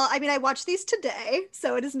 Well, I mean, I watched these today,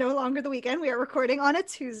 so it is no longer the weekend. We are recording on a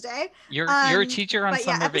Tuesday. You're a teacher on but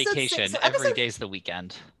yeah, summer episode vacation. 6, so Every day's the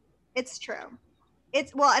weekend. It's true.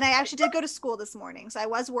 And I actually did go to school this morning, so I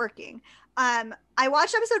was working. I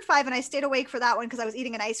watched episode 5 and I stayed awake for that one because I was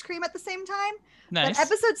eating an ice cream at the same time. Nice. But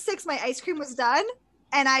episode 6, my ice cream was done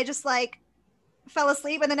and I just like fell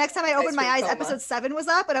asleep. And the next time I opened my eyes, episode 7 was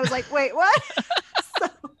up and I was like, wait, what?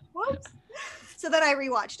 Whoops. So then I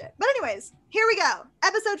rewatched it. But anyways, here we go.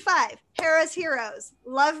 Episode 5, Hera's Heroes.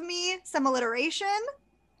 Love me some alliteration.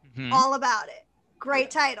 All about it. Great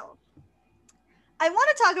title. I want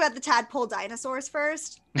to talk about the tadpole dinosaurs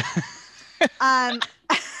first. The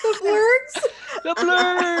blurgs? The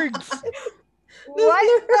blurgs!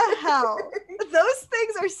 What the hell? Those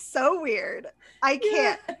things are so weird. I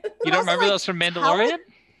can't. You don't remember those from Mandalorian?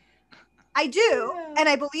 I do. Yeah. And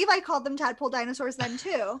I believe I called them tadpole dinosaurs then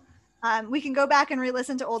too. We can go back and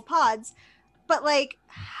re-listen to old pods. But like,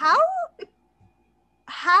 how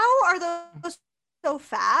are those so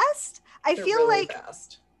fast? They're feel really like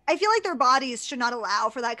fast. I feel like their bodies should not allow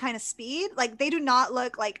for that kind of speed. Like they do not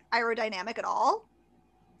look like aerodynamic at all.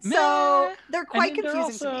 So they're quite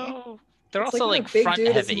confusing to me. They're It's also when a like big front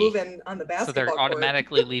dude heavy. is moving on the basketball So they're court.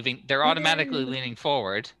 automatically leaving. They're automatically leaning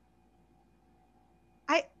forward.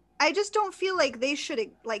 I just don't feel like they should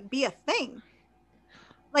like be a thing.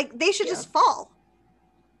 Like they should just fall.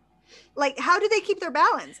 Like how do they keep their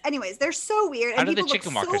balance? Anyways, they're so weird. How and do the people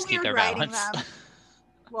chicken look so walkers keep weird their riding balance? them.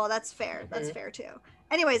 Well, that's fair. That's fair too.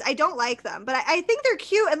 Anyways, I don't like them, but I think they're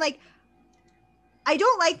cute and like I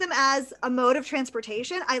don't like them as a mode of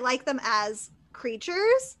transportation. I like them as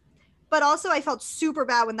creatures, but also I felt super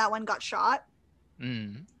bad when that one got shot.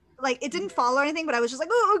 Like it didn't fall or anything, but I was just like,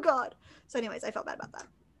 oh God. So anyways, I felt bad about that.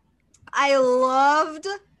 I loved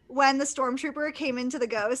when the stormtrooper came into the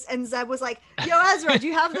ghost and Zeb was like, yo, Ezra, do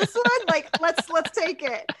you have this one? Like, let's take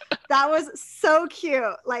it. That was so cute.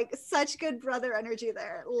 Like such good brother energy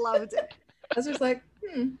there. Loved it. Ezra's like,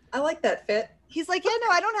 I like that fit. He's like, yeah, no,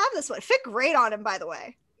 I don't have this one. It fit great on him, by the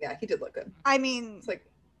way. Yeah, he did look good. I mean, It's like,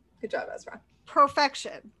 good job, Ezra.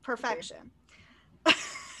 perfection.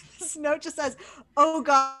 This note just says, oh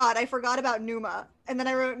God, I forgot about Numa. And then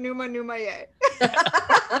I wrote Numa, yay.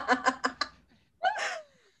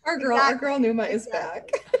 Our girl Numa is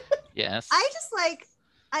back. Yes.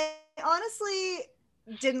 I honestly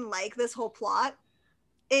didn't like this whole plot.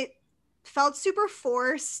 It felt super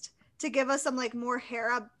forced to give us some like more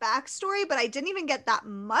Hera backstory, but I didn't even get that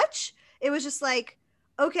much. It was just like,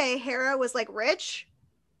 okay, Hera was like rich.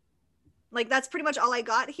 Like that's pretty much all I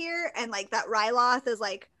got here. And like that Ryloth is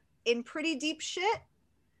like in pretty deep shit.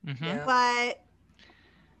 Yeah. But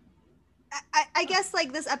I guess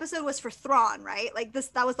like this episode was for Thrawn, right? Like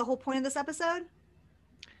that was the whole point of this episode.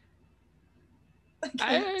 I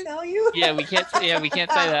can't tell you. Yeah, we can't say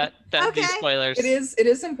that. That'd Okay. be spoilers. It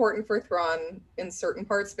is important for Thrawn in certain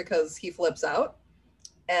parts because he flips out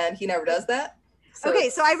and he never does that. Okay,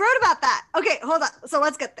 so I wrote about that. Okay, hold on. So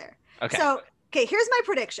let's get there. Okay. So, here's my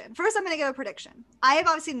prediction. First, I'm going to give a prediction. I have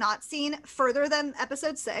obviously not seen further than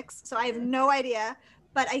episode 6, so I have no idea.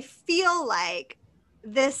 But I feel like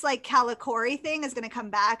this like Calicori thing is going to come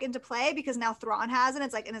back into play because now Thrawn has it.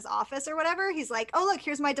 It's like in his office or whatever. He's like, oh, look,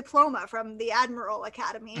 here's my diploma from the Admiral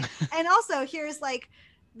Academy. And also here's like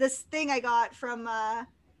this thing I got from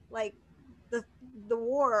like the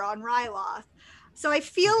war on Ryloth. So I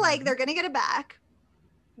feel like they're going to get it back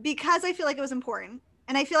because I feel like it was important.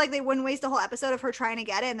 And I feel like they wouldn't waste a whole episode of her trying to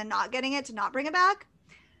get it and then not getting it to not bring it back.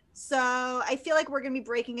 So I feel like we're going to be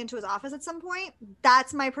breaking into his office at some point.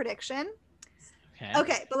 That's my prediction.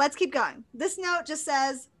 Okay, but let's keep going. This note just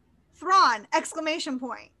says, Thrawn, exclamation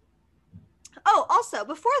point. Oh, also,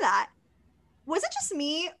 before that, was it just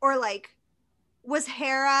me or like, was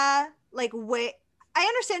Hera like, wait, I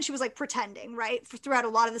understand she was like pretending, right? Throughout a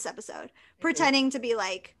lot of this episode, pretending to be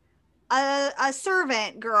like a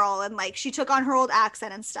servant girl and like she took on her old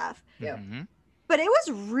accent and stuff. Yeah. But it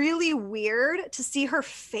was really weird to see her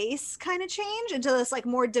face kind of change into this like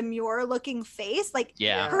more demure looking face. Like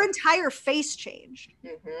her entire face changed.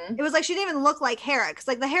 It was like she didn't even look like Hera because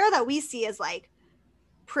like the Hera that we see is like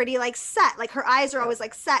pretty like set. Like her eyes are always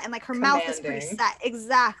like set and like her mouth is pretty set.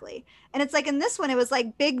 Exactly. And it's like in this one it was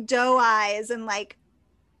like big doe eyes and like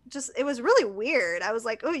just it was really weird. I was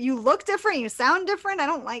like, oh, you look different, you sound different. I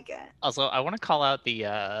don't like it. Also, I want to call out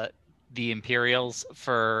the Imperials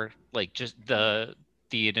for like just the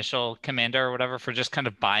initial commander or whatever for just kind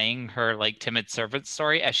of buying her like timid servant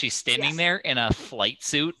story as she's standing there in a flight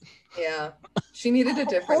suit. Yeah, she needed a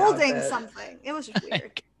different holding outfit. Something. It was just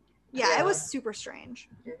weird. Yeah, it was super strange.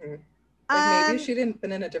 Like maybe if she'd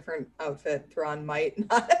been in a different outfit, Thrawn might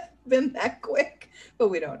not have been that quick, but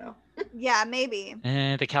we don't know. Yeah, maybe.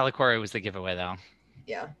 The Calicori was the giveaway though.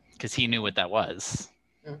 Yeah, because he knew what that was.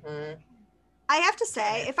 I have to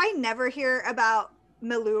say, if I never hear about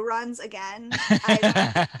Milu runs again,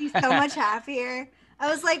 I'd be so much happier. I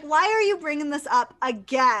was like, why are you bringing this up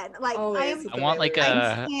again? Like, I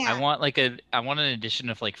want an edition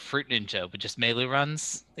of like Fruit Ninja, but just Melu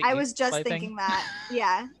runs. I was just thinking that.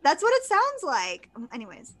 Yeah, that's what it sounds like.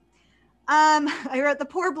 Anyways, I wrote the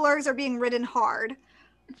poor blurs are being ridden hard.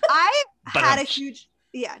 I had a huge,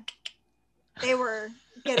 they were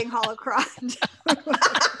getting holocroned.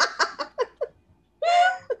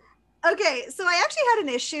 Okay, so I actually had an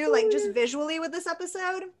issue, like just visually with this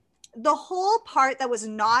episode. The whole part that was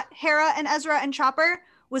not Hera and Ezra and Chopper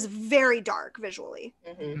was very dark visually.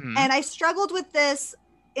 And I struggled with this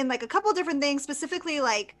in like a couple different things, specifically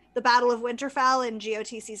like the Battle of Winterfell in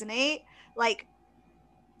GOT season 8. Like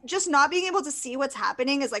just not being able to see what's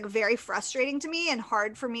happening is like very frustrating to me and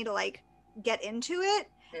hard for me to like get into it.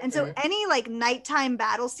 And so any like nighttime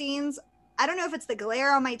battle scenes, I don't know if it's the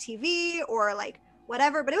glare on my TV or like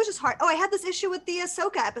whatever, but it was just hard. Oh, I had this issue with the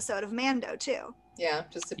Ahsoka episode of Mando too. Yeah,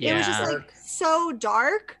 it was just like so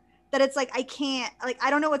dark that it's like I can't, like I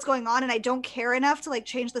don't know what's going on and I don't care enough to like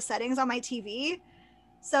change the settings on my TV.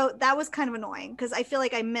 So that was kind of annoying because I feel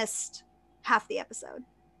like I missed half the episode.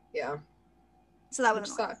 Yeah. So that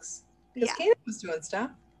was sucks. Because Kanan was doing stuff.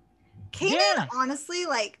 Kanan honestly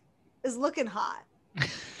like is looking hot.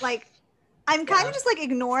 Like I'm kind of just like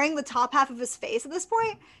ignoring the top half of his face at this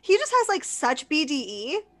point. He just has like such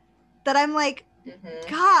BDE that I'm like,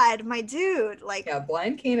 God, my dude, like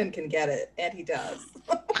blind Kanan can get it, and he does.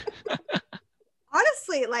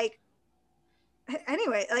 Honestly, like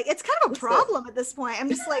anyway, like it's kind of a problem at this point. I'm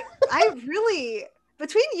just like, I really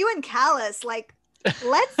between you and Callus, like,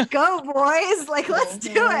 let's go, boys. Like, let's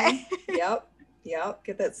do it. Yep.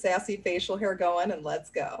 Get that sassy facial hair going and let's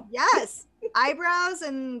go. Yes. Eyebrows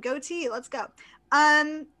and goatee. Let's go.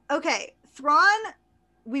 Okay. Thrawn,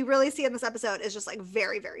 we really see in this episode, is just like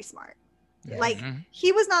very, very smart. Yes. Like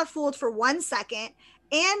he was not fooled for 1 second.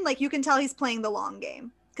 And like you can tell he's playing the long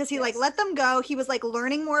game because he like let them go. He was like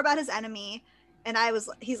learning more about his enemy. And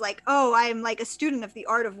he's like, oh, I'm like a student of the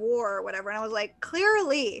art of war or whatever. And I was like,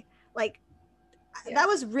 clearly, like that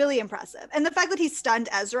was really impressive. And the fact that he stunned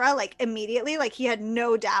Ezra like immediately, like he had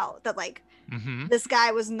no doubt that like this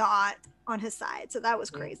guy was not on his side. So that was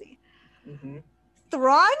crazy.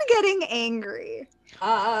 Thrawn getting angry.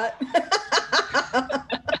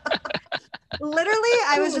 Literally,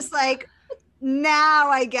 I was just like, now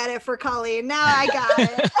I get it for Colleen. Now I got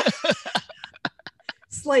it.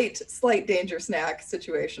 Slight danger snack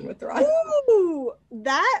situation with Thrawn. Ooh,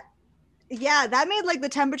 that made like the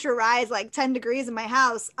temperature rise like 10 degrees in my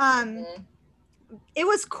house. It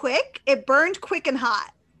was quick. It burned quick and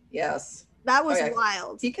hot. Yes. That was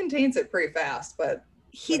wild. He contains it pretty fast, but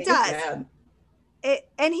he does.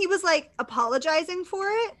 And he was like apologizing for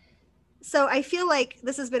it. So I feel like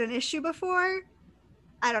this has been an issue before.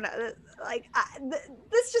 I don't know. Like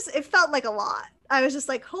it felt like a lot. I was just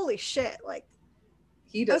like, holy shit. Like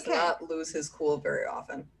he does not lose his cool very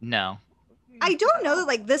often. No. I don't know that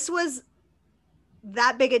like this was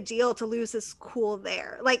that big a deal to lose his cool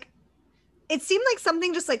there. Like it seemed like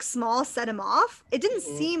something just like small set him off. It didn't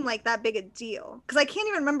seem like that big a deal because I can't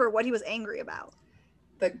even remember what he was angry about.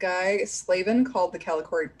 The guy Slavin called the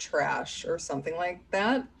Calicori trash or something like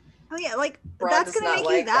that. Oh yeah, like that's gonna make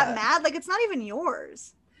you that mad. Like it's not even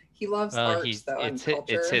yours. He loves art though and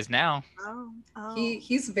culture. It's his now. Oh.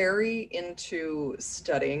 He's very into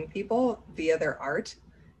studying people via their art.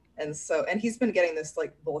 And he's been getting this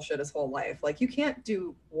like bullshit his whole life. Like you can't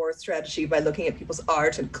do war strategy by looking at people's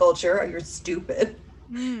art and culture. You're stupid.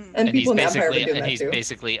 And people in Empire do that he's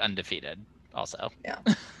basically undefeated also. Yeah.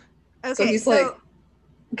 Okay. So he's like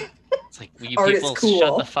it's like you people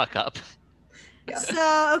shut the fuck up. Yeah.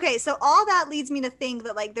 So all that leads me to think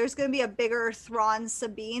that like there's gonna be a bigger Thrawn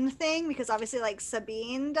Sabine thing because obviously like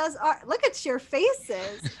Sabine does art. Look at your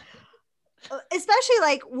faces. Especially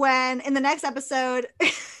like when in the next episode,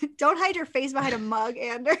 don't hide your face behind a mug,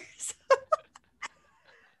 Anders.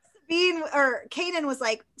 Sabine or Kanan was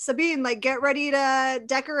like, Sabine, like get ready to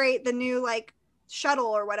decorate the new like shuttle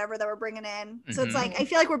or whatever that we're bringing in. So it's like I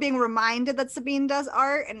feel like we're being reminded that Sabine does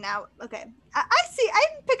art, and now I see.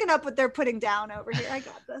 I'm picking up what they're putting down over here. I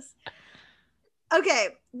got this. Okay,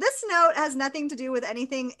 this note has nothing to do with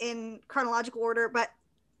anything in chronological order, but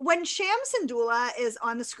when Sham Syndulla is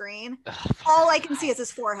on the screen, all I can see is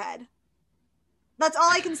his forehead. That's all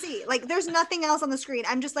I can see. Like there's nothing else on the screen.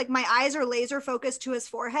 I'm just like my eyes are laser focused to his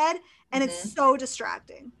forehead, and it's so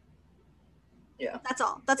distracting. Yeah, that's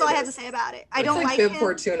all. That's all I have to say about it. I don't like Bib him.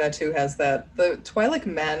 Fortuna too has that. The Twi'lek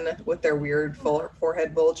men with their weird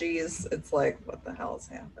forehead bulgies. It's like, what the hell is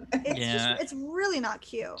happening? It's really not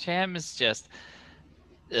cute. Sham is just,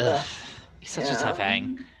 he's such a tough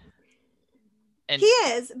hang. And he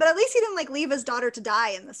is, but at least he didn't like leave his daughter to die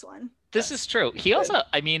in this one. This is true. He also,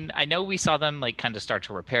 I mean, I know we saw them like kind of start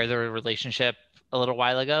to repair their relationship a little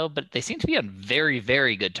while ago, but they seem to be on very,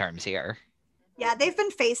 very good terms here. Yeah, they've been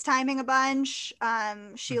FaceTiming a bunch.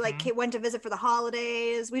 She like went to visit for the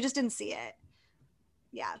holidays. We just didn't see it.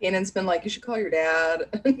 Yeah. Kanan's been like, you should call your dad.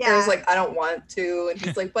 Yeah. He's like, I don't want to. And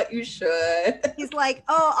he's like, but you should. He's like,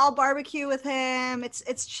 oh, I'll barbecue with him.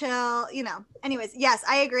 It's chill, you know. Anyways, yes,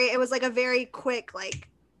 I agree. It was like a very quick like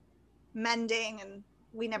mending and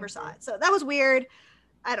we never saw it. So that was weird.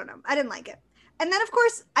 I don't know. I didn't like it. And then of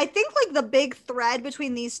course, I think like the big thread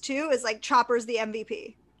between these two is like Chopper's the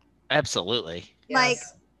MVP. Absolutely. Like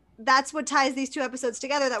that's what ties these two episodes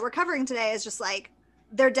together that we're covering today is just like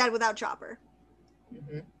they're dead without Chopper.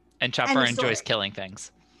 And Chopper enjoys killing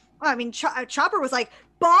things. I mean, Chopper was like,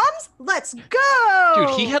 bombs, let's go. Dude,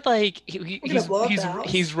 he had like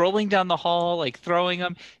he's rolling down the hall, like throwing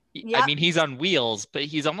them. Yep. I mean, he's on wheels, but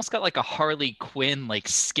he's almost got like a Harley Quinn like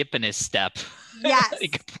skip in his step. Yes.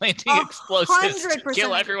 Like planting explosives to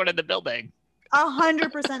kill everyone in the building.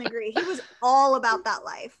 100% agree. He was all about that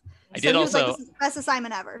life. He was like, this is the best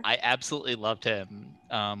assignment ever. I absolutely loved him.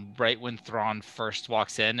 Right when Thrawn first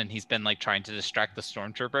walks in and he's been like trying to distract the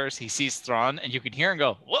stormtroopers, he sees Thrawn and you can hear him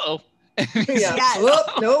go, whoa.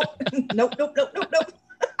 Nope.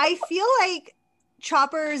 I feel like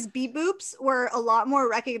Chopper's beep boops were a lot more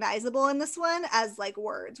recognizable in this one as like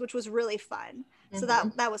words, which was really fun. So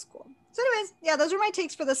that was cool. So anyways, yeah, those were my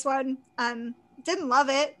takes for this one. Didn't love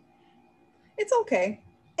it. It's okay.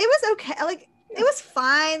 It was okay. Like it was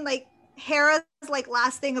fine. Like Hera's like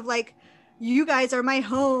last thing of like, you guys are my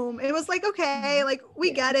home. It was like, okay, like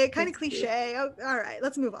we get it, kind of cliche. Oh, all right,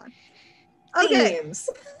 let's move on. Okay.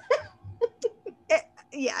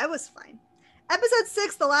 It was fine. Episode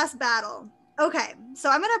 6, The Last Battle. Okay, so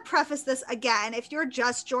I'm going to preface this again. If you're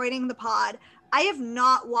just joining the pod, I have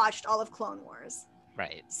not watched all of Clone Wars.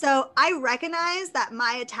 Right. So I recognize that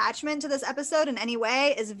my attachment to this episode in any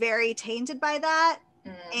way is very tainted by that.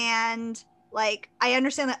 And like, I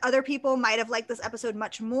understand that other people might have liked this episode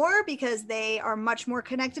much more because they are much more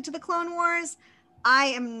connected to the Clone Wars. I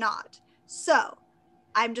am not. So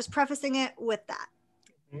I'm just prefacing it with that.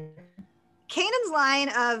 Kanan's line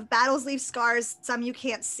of battles leave scars, some you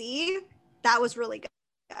can't see, that was really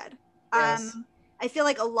good. Yes. I feel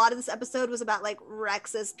like a lot of this episode was about like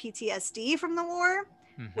Rex's PTSD from the war,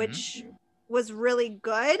 which was really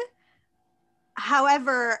good.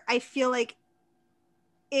 However, I feel like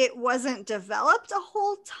it wasn't developed a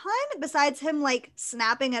whole ton besides him like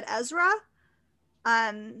snapping at Ezra.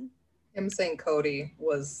 Him saying Cody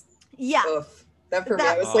was oof. That for me,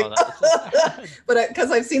 I was but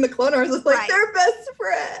because I've seen the Clone Wars, it's like they're best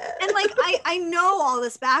friends. And like I know all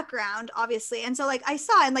this background, obviously, and so like I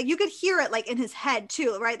saw it, and like you could hear it like in his head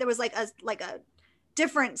too, right? There was like a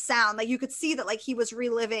different sound, like you could see that like he was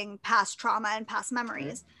reliving past trauma and past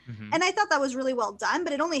memories, and I thought that was really well done.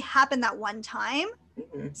 But it only happened that one time,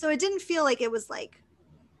 so it didn't feel like it was like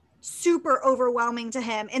super overwhelming to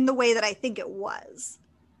him in the way that I think it was.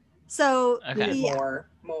 So more.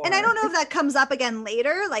 And I don't know if that comes up again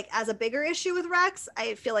later, like as a bigger issue with Rex.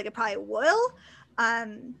 I feel like it probably will.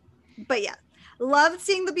 But yeah, loved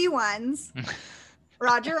seeing the B1s.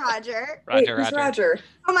 Roger. Roger.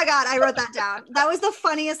 Oh my God, I wrote that down. That was the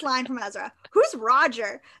funniest line from Ezra. Who's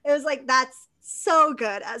Roger? It was like, that's so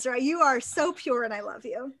good, Ezra. You are so pure and I love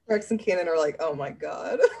you. Rex and Kanan are like, oh my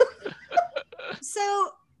God.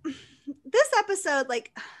 So this episode,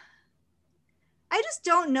 like, I just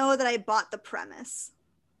don't know that I bought the premise.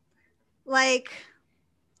 Like,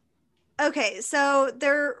 okay, so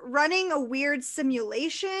they're running a weird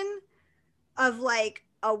simulation of like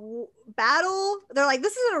a battle. They're like,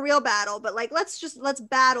 this isn't a real battle, but like, let's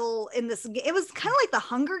battle in this. It was kind of like the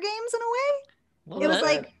Hunger Games in a way. It was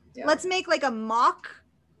like, let's make like a mock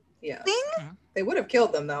thing. They would have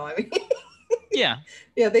killed them though. I mean, yeah,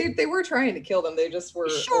 they were trying to kill them. They just were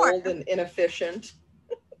old and inefficient.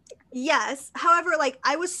 Yes. However, like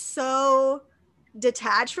I was so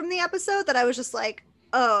detached from the episode that I was just like,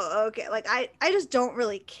 oh, okay. Like I just don't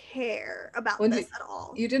really care about this at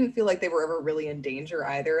all. You didn't feel like they were ever really in danger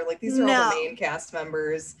either. Like these are all the main cast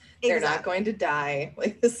members. They're not going to die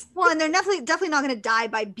like this. Well, and they're definitely not going to die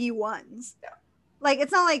by B1s. No. Like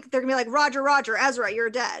it's not like they're gonna be like, Roger, Ezra, you're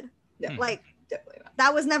dead. Yeah. Like definitely not.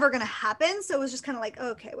 That was never gonna happen. So it was just kind of like,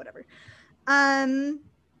 okay, whatever. I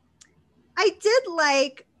did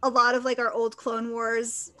like a lot of like our old Clone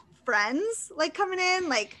Wars friends like coming in,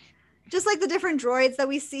 like just like the different droids that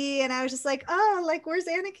we see, and I was just like, oh, like where's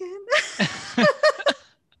Anakin? I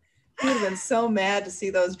would have been so mad to see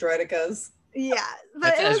those droidicas. Yeah, but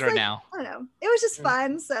that's it was Ezra like, now. I don't know. It was just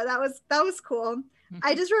fun, so that was cool.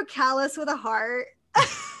 I just wrote Callus with a heart.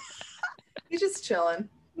 He's just chilling.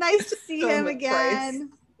 Nice to see him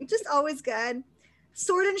again. Price. Just always good.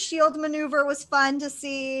 Sword and shield maneuver was fun to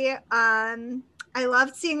see. I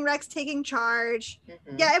loved seeing Rex taking charge.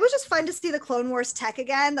 Yeah, it was just fun to see the Clone Wars tech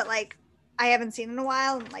again that like I haven't seen in a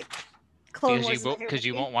while. And like Clone Wars because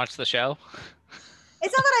you won't watch the show.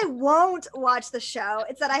 It's not that I won't watch the show.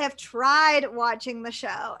 It's that I have tried watching the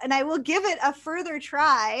show and I will give it a further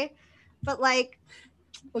try. But like,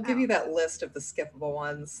 we'll give you that list of the skippable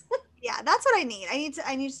ones. Yeah, that's what I need. I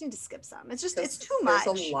just need to skip some. It's too much.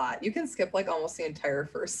 There's a lot. You can skip like almost the entire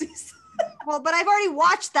first season. Well, but I've already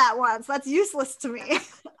watched that one, so that's useless to me.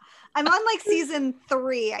 I'm on like season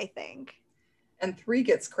 3, I think. And 3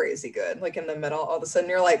 gets crazy good. Like in the middle, all of a sudden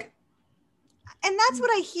you're like, And that's what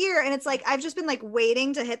I hear. And it's like, I've just been like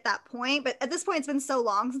waiting to hit that point. But at this point, it's been so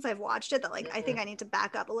long since I've watched it that like, I think I need to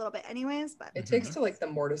back up a little bit anyways. But it takes to like the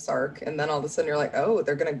Mortis arc. And then all of a sudden you're like, oh,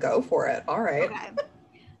 they're going to go for it. All right. Okay.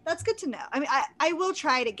 That's good to know. I mean, I will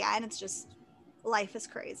try it again. It's just life is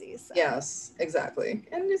crazy. So. Yes, exactly.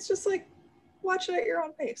 And it's just like, watch it at your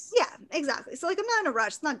own pace. Yeah, exactly. So like, I'm not in a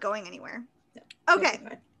rush. It's not going anywhere. Yeah, okay.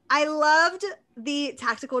 I loved the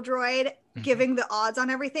tactical droid giving the odds on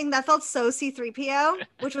everything. That felt so C-3PO,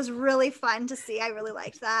 which was really fun to see. I really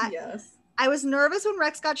liked that. Yes. I was nervous when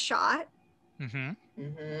Rex got shot.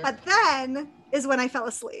 But then is when I fell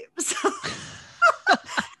asleep. So I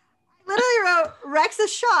literally wrote Rex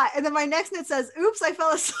is shot. And then my next note says, oops, I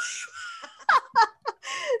fell asleep.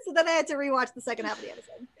 So then I had to rewatch the second half of the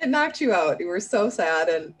episode. It knocked you out. You were so sad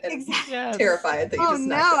and exactly. terrified that you just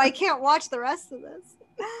knocked out. I can't watch the rest of this.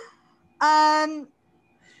 I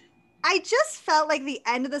just felt like the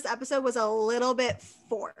end of this episode was a little bit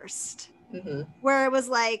forced, where it was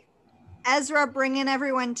like Ezra bringing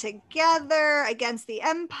everyone together against the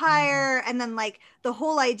Empire, and then like the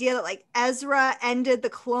whole idea that like Ezra ended the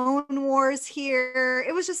Clone Wars here.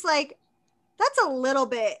 It was just like, that's a little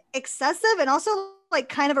bit excessive, and also like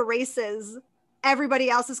kind of erases everybody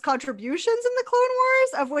else's contributions in the Clone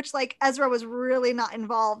Wars, of which like Ezra was really not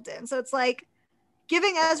involved in. So it's like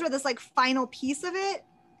giving Ezra this like final piece of it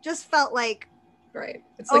just felt like, right.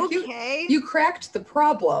 It's like okay, you cracked the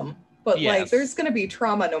problem, but like there's gonna be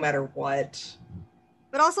trauma no matter what.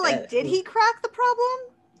 But also like, did he crack the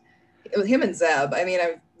problem? It was him and Zeb. I mean,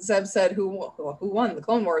 Zeb said who won the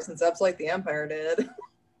Clone Wars, and Zeb's like the Empire did.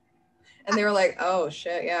 And they were like, oh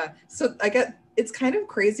shit, yeah. So I get, it's kind of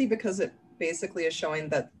crazy because it basically is showing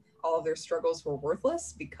that all of their struggles were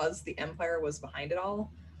worthless because the Empire was behind it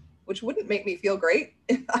all, which wouldn't make me feel great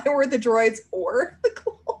if I were the droids or the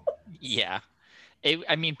clones. Yeah.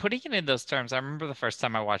 I mean, putting it in those terms, I remember the first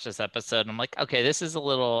time I watched this episode, I'm like, okay, this is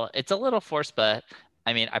it's a little forced, but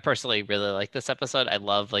I mean, I personally really like this episode. I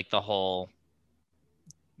love like the whole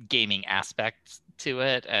gaming aspect to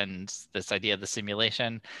it and this idea of the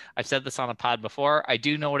simulation. I've said this on a pod before. I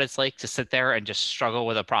do know what it's like to sit there and just struggle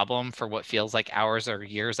with a problem for what feels like hours or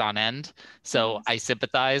years on end. So I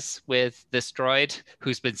sympathize with this droid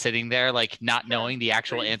who's been sitting there like not knowing the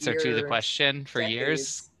actual answer to the question for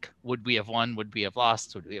years. Would we have won? Would we have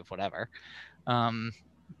lost? Would we have whatever?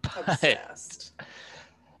 Obsessed.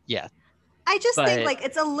 Yeah. I just think like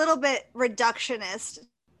it's a little bit reductionist.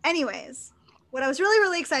 Anyways, what I was really,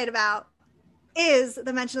 really excited about is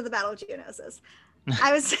the mention of the Battle of Geonosis.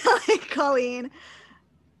 I was telling Colleen,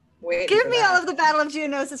 give me all of the Battle of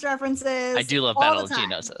Geonosis references. I do love Battle of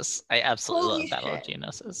Geonosis. I absolutely love Battle of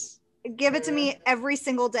Geonosis. Give it to me every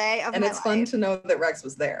single day of my life. And it's fun to know that Rex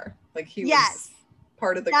was there. Like he was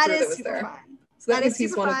part of the crew that was there. Fun. So that means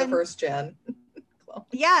he's one of the first gen.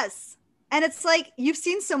 Yes. And it's like, you've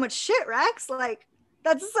seen so much shit, Rex. Like,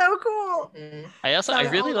 that's so cool. I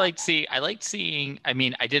really liked seeing, I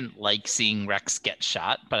mean, I didn't like seeing Rex get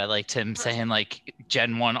shot, but I liked him saying like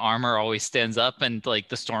Gen 1 armor always stands up and like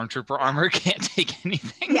the Stormtrooper armor can't take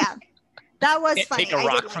anything. Yeah. That was can't funny. Take a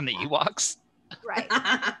rock from the Ewoks. Right.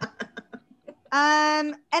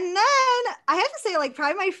 And then I have to say, like,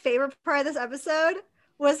 probably my favorite part of this episode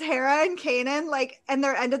was Hera and Kanan, like, and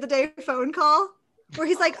their end of the day phone call, where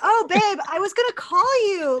he's like, "Oh, babe, I was gonna call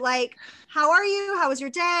you. Like, how are you? How was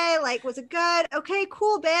your day? Like, was it good? Okay,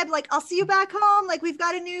 cool, babe. Like, I'll see you back home. Like, we've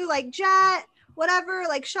got a new like jet, whatever,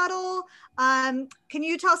 like shuttle. Can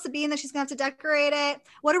you tell Sabine that she's gonna have to decorate it?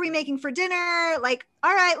 What are we making for dinner? Like,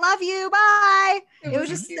 all right, love you, bye." It was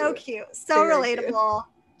just so cute, so relatable.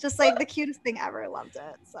 Just like the cutest thing ever. I loved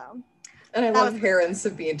it. So, and I love Hera and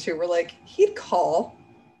Sabine too. We're like, he'd call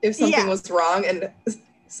if something was wrong, and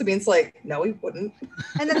Sabine's like, no, he wouldn't.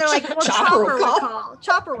 And then they're like, well, Chopper would call.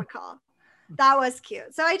 Chopper would call. That was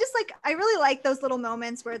cute. So I really like those little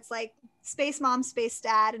moments where it's like space mom, space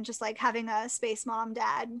dad, and just like having a space mom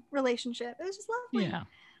dad relationship. It was just lovely. Yeah.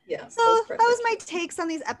 Yeah. So that was my takes on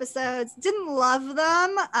these episodes. Didn't love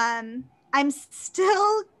them. I'm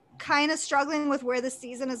still kind of struggling with where the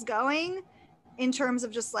season is going in terms of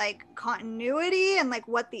just like continuity and like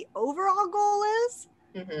what the overall goal is.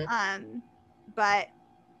 But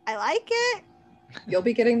I like it. You'll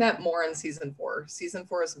be getting that more in season 4. Season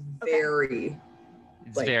 4 is very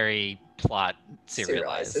very plot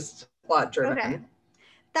serialized. It's plot driven. Okay.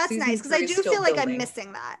 That's season nice because I do feel like I'm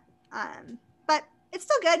missing that. But it's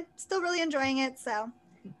still good. Still really enjoying it. So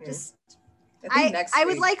just I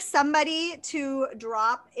would like somebody to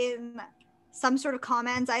drop in some sort of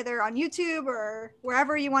comments either on YouTube or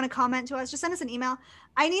wherever you want to comment to us. Just send us an email.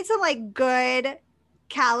 I need some like good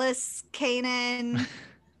Callus, Kanan,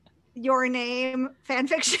 Your Name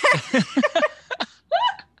fanfiction.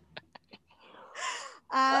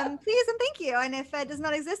 Please and thank you. And if it does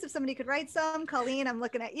not exist, if somebody could write some, Colleen, I'm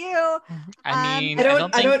looking at you. I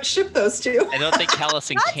don't ship those two. I don't think Callus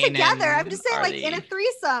and Not Kanan together. I'm just saying, like, the... in a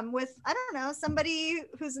threesome with, I don't know, somebody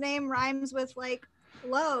whose name rhymes with like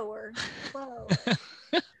low or flow.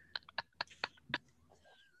 That's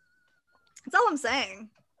all I'm saying.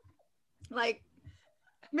 Like,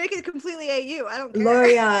 make it completely AU. I don't care.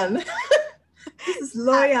 Lorian. This is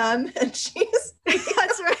Lorian, and she's.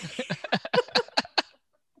 That's right.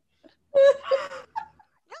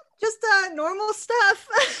 Just normal stuff.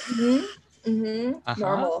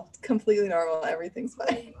 Normal, completely normal. Everything's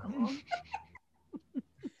fine.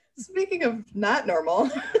 Speaking of not normal,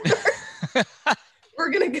 we're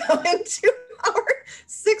gonna go into our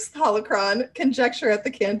 6th holocron conjecture at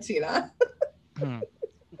the cantina.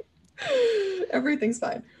 Everything's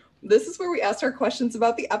fine. This is where we ask our questions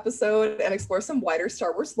about the episode and explore some wider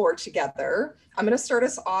Star Wars lore together. I'm going to start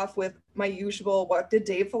us off with my usual, what did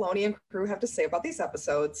Dave Filoni and crew have to say about these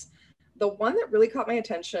episodes? The one that really caught my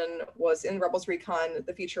attention was in Rebels Recon,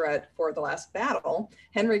 the featurette for The Last Battle.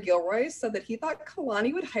 Henry Gilroy said that he thought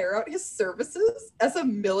Kalani would hire out his services as a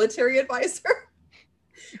military advisor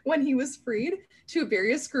when he was freed to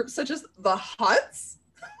various groups such as the Hutts.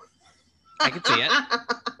 I could see it.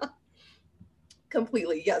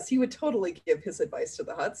 Completely, yes. He would totally give his advice to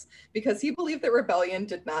the Hutts because he believed that rebellion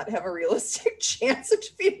did not have a realistic chance of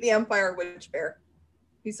defeating the Empire, which fair.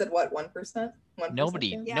 He said, what, 1%?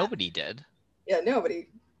 Nobody did. Yeah, nobody.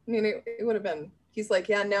 I mean, it would have been, he's like,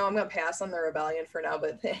 yeah, no, I'm going to pass on the rebellion for now,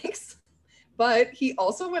 but thanks. But he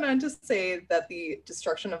also went on to say that the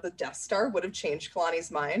destruction of the Death Star would have changed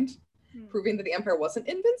Kalani's mind, proving that the Empire wasn't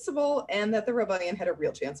invincible and that the rebellion had a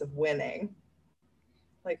real chance of winning.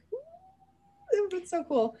 Like, it would have been so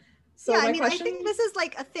cool. So yeah, I mean, I think this is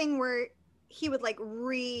like a thing where he would like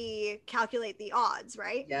recalculate the odds,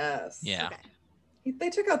 right? Yes. Yeah. Okay. They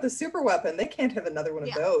took out the super weapon. They can't have another one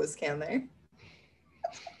of those, can they?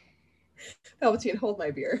 Palpatine, hold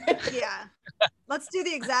my beer. Yeah. Let's do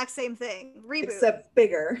the exact same thing. Reboot. Except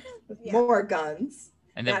bigger, with more guns.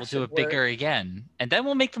 And then we'll do it bigger again. And then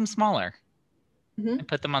we'll make them smaller. And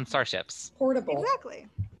put them on starships. Portable. Exactly.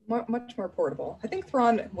 Much more portable. I think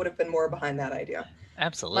Thrawn would have been more behind that idea.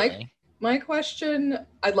 Absolutely. My question,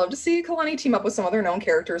 I'd love to see Kalani team up with some other known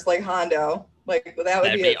characters like Hondo. Like, that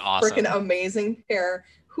would be a awesome. Freaking amazing pair.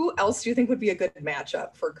 Who else do you think would be a good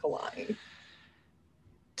matchup for Kalani?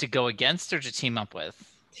 To go against or to team up with?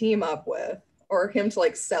 Team up with. Or him to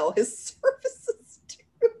like sell his services to.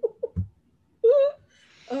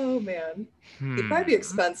 Oh man. It'd probably be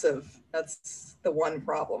expensive. That's the one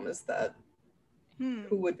problem, is that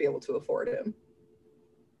who would be able to afford him?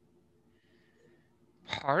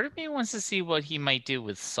 Part of me wants to see what he might do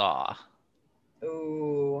with Saw.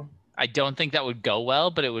 Ooh. I don't think that would go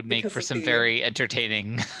well, but it would make for some very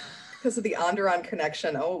entertaining. Because of the Onderon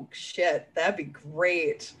connection. Oh shit, that'd be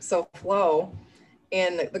great. So Flo,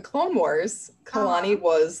 in the Clone Wars, Kalani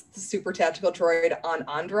was the super tactical droid on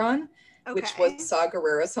Onderon, which was Saw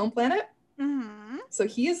Gerrera's home planet. So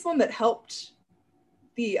he is the one that helped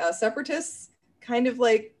the Separatists kind of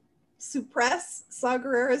like suppress Saw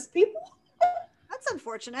Gerrera's people. That's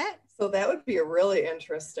unfortunate. So that would be a really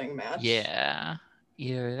interesting match. Yeah.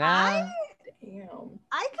 Either that. I kind of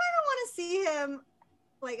want to see him.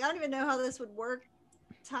 Like, I don't even know how this would work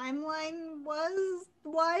timeline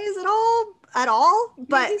wise at all.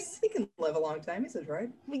 But he can live a long time. He's a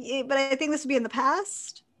droid. But I think this would be in the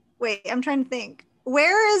past. Wait, I'm trying to think.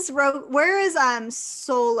 Where is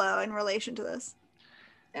Solo in relation to this?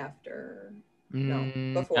 After. No,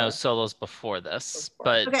 before. No, Solo's before this,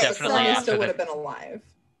 but okay, definitely so after. Still would have been alive.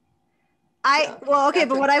 But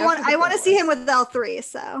what I want to see him with L3.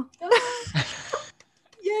 So.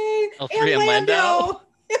 Yay! L3 and Lando.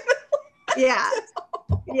 Yeah.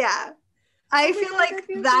 I feel like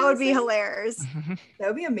that would be hilarious. That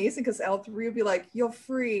would be amazing because L3 would be like, "You're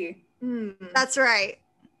free." That's right.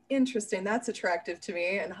 Interesting. That's attractive to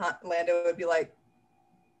me. And Lando would be like,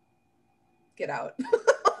 "Get out."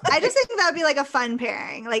 I just think that would be like a fun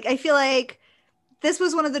pairing. Like, I feel like this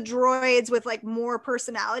was one of the droids with like more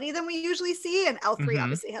personality than we usually see, and L3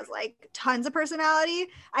 obviously has like tons of personality.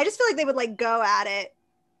 I just feel like they would like go at it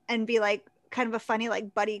and be like kind of a funny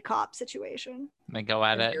like buddy cop situation. They go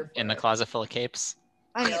at it in the closet full of capes.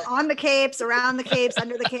 I mean, on the capes, around the capes,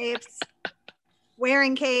 under the capes,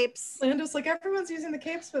 wearing capes. Lando's like, everyone's using the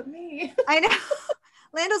capes but me. I know.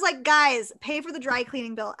 Lando's like, guys, pay for the dry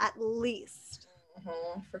cleaning bill at least.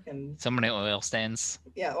 Oh, freaking. So many oil stains.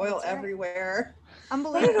 Yeah, oil everywhere. Where did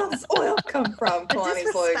Unbelievable. all this oil come from? The Kalani's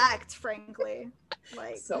disrespect, frankly.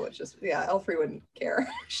 Like, so it's just, Elfrey wouldn't care.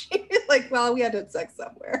 She'd be like, well, we had to have sex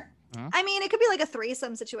somewhere. I mean, it could be like a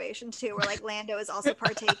threesome situation too, where like Lando is also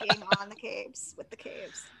partaking on the caves with the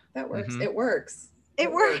caves. That works. Mhm. It works. It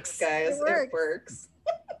works, guys. it It works.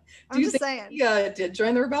 I'm you just think saying. he did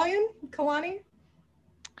join the rebellion, Kalani?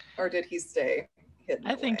 Or did he stay hidden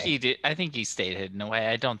I think away? he did. I think he stayed hidden away.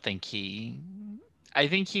 I think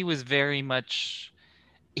he was very much.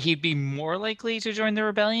 He'd be more likely to join the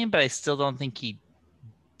rebellion, but I still don't think he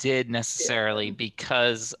did necessarily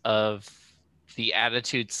because of the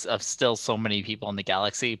attitudes of still so many people in the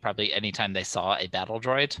galaxy. Probably anytime they saw a battle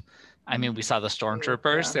droid. I mean, we saw the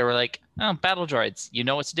stormtroopers. Yeah. They were like, "Oh, battle droids. You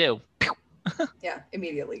know what to do." Yeah,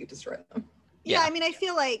 immediately you destroy them. Yeah, Yeah. I mean, I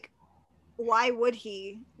feel like why would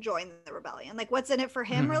he join the rebellion? Like, what's in it for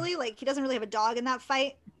him, Mhm. really? Like, he doesn't really have a dog in that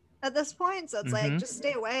fight at this point. So it's like, Mhm. just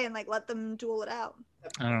stay away and like let them duel it out.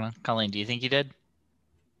 I don't know, Colleen. Do you think he did?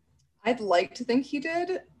 I'd like to think he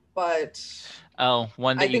did, but Oh,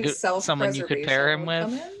 one I that you think could, someone you could pair him self-preservation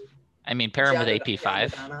would with. come in. I mean, pair him with Jared-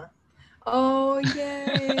 AP5. Jared Oh,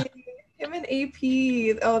 yay. Him and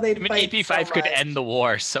AP. Oh, they'd I mean, fight AP5 so could much. end the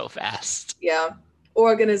war so fast. Yeah.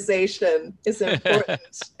 Organization is important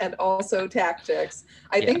and also tactics.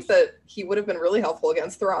 I think that he would have been really helpful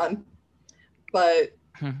against Thrawn, but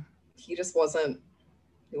he just wasn't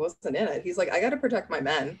in it. He's like, I got to protect my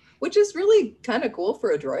men, which is really kind of cool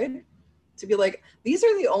for a droid to be like, these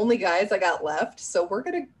are the only guys I got left, so we're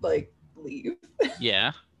going to like leave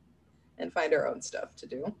Yeah. and find our own stuff to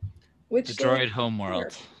do. Which The droid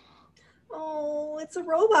homeworld. Oh, it's a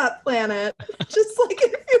robot planet, just like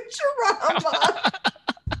in Futurama.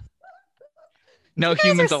 No You guys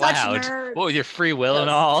humans are such allowed. nerds. What with your free will and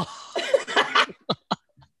Yes. all?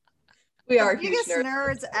 We are The huge biggest nerds.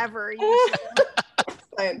 nerds ever. You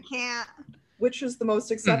Fine. can't. Which is the most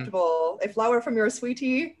acceptable? A flower from your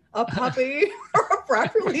sweetie, a puppy, or a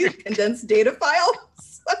properly condensed data file?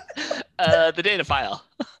 The data file.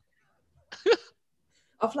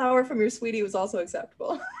 A flower from your sweetie was also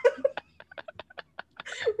acceptable.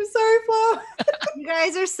 I'm sorry, Flo. You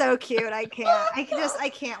guys are so cute. I can't. I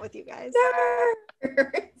can't with you guys.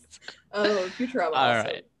 Oh, Futurama. All also.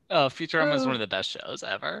 right. Oh, Futurama is one of the best shows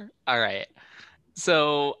ever. All right.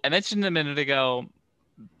 So I mentioned a minute ago,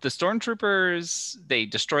 the stormtroopers, they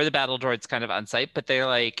destroy the battle droids kind of on sight, but they're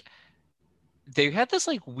like, they had this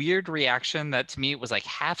like weird reaction that to me was like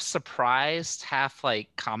half surprised, half like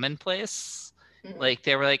commonplace. Mhm. Like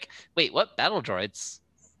they were like, wait, what battle droids?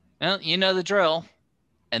 Well, you know the drill.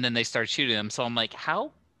 And then they start shooting them. So I'm like,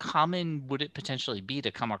 how common would it potentially be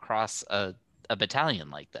to come across a battalion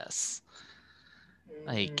like this?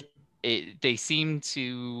 Like they seem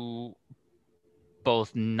to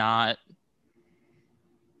both not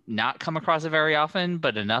come across it very often,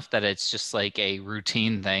 but enough that it's just like a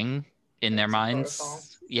routine thing in their It's a minds. protocol.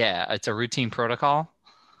 Yeah, it's a routine protocol.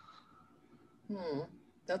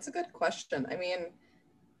 That's a good question. I mean,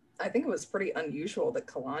 I think it was pretty unusual that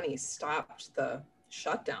Kalani stopped the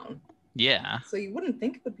shutdown. Yeah. So you wouldn't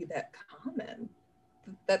think it would be that common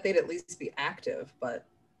that they'd at least be active, but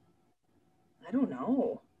I don't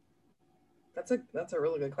know. That's a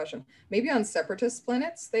really good question. Maybe on separatist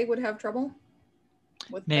planets they would have trouble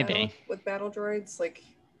with battle droids, like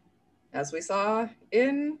as we saw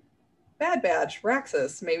in Bad Batch,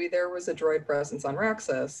 Raxus. Maybe there was a droid presence on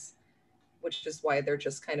Raxus, which is why they're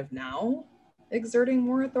just kind of now exerting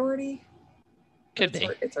more authority. Could be.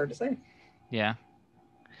 It's hard to say. Yeah.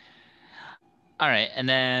 All right. And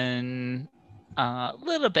then a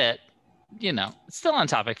little bit, still on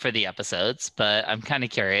topic for the episodes, but I'm kind of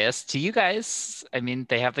curious. Do you guys, I mean,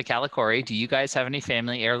 they have the Calicori. Do you guys have any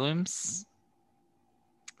family heirlooms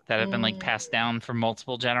that have been like passed down for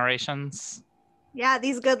multiple generations? Yeah,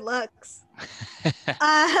 these good looks. The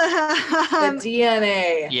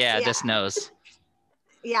DNA. Yeah, this knows.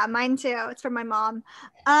 Yeah, mine too. It's from my mom.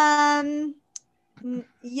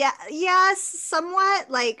 Yes, somewhat,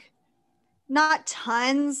 like not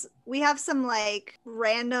tons. We have some like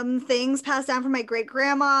random things passed down from my great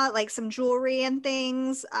grandma, like some jewelry and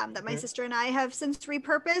things that my sister and I have since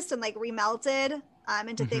repurposed and like remelted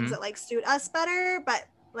into things that like suit us better. But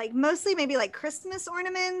like mostly maybe like Christmas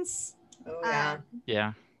ornaments. Oh yeah.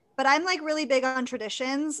 Yeah. But I'm like really big on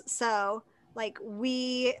traditions. So like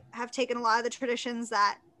we have taken a lot of the traditions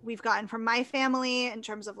that we've gotten from my family in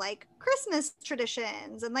terms of like Christmas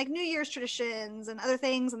traditions and like New Year's traditions and other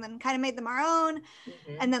things, and then kind of made them our own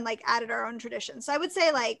and then like added our own traditions. So I would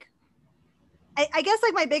say like, I guess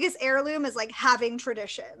like my biggest heirloom is like having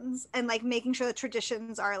traditions and like making sure the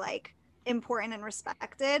traditions are like important and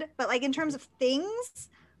respected. But like in terms of things,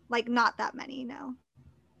 like not that many, no.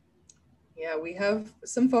 Yeah, we have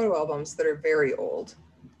some photo albums that are very old.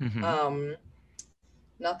 Mhm.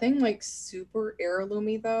 Nothing like super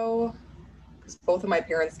heirloomy though, because both of my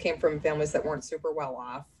parents came from families that weren't super well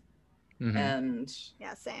off, Mhm. and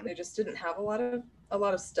Yeah, same. they just didn't have a lot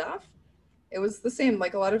of stuff. It was the same,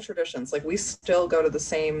 like a lot of traditions. Like we still go to the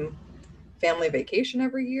same family vacation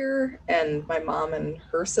every year, and my mom and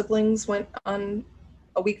her siblings went on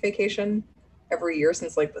a week vacation every year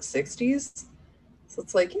since like the 60s. So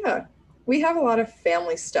it's like, yeah, we have a lot of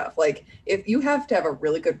family stuff. Like if you have to have a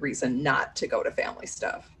really good reason not to go to family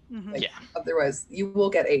stuff. Mhm. Like, Yeah. otherwise you will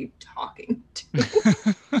get a talking to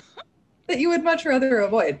that you would much rather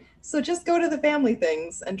avoid. So just go to the family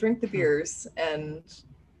things and drink the beers and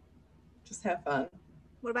just have fun.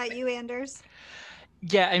 What about you, Anders?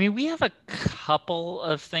 Yeah, I mean, we have a couple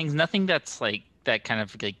of things. Nothing that's like that kind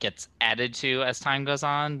of like gets added to as time goes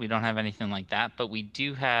on. We don't have anything like that, but we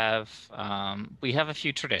do have a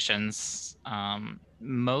few traditions.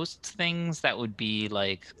 Most things that would be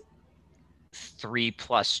like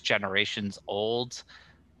 3+ generations old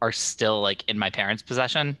are still like in my parents'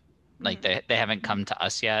 possession. Like they haven't come to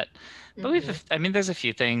us yet. But I mean, there's a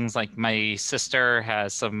few things. Like my sister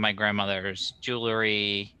has some of my grandmother's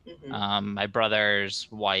jewelry. My brother's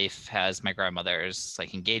wife has my grandmother's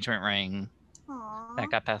like engagement ring Aww. that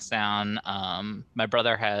got passed down. My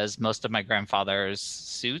brother has most of my grandfather's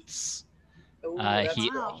suits. Ooh, that's He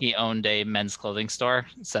Wow. he owned a men's clothing store,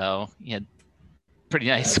 so he had pretty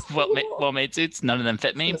nice, That's cool. well-made suits. None of them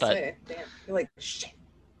fit I me, was gonna but say, damn, you're like, shit.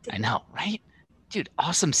 I know, right? Dude,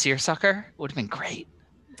 awesome seersucker would have been great.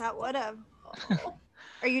 That would have. Oh.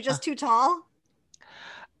 Are you just too tall?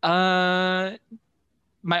 My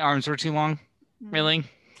arms were too long, really.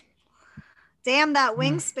 Damn that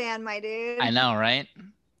wingspan, my dude. I know, right?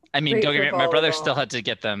 I mean, Great don't get for me. My brother volleyball. still had to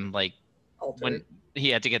get them like Altered. when he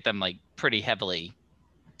had to get them like pretty heavily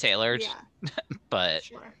tailored, Yeah, but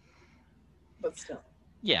sure. But still,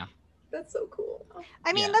 yeah, that's so cool.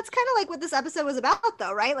 I mean, Yeah. that's kind of like what this episode was about,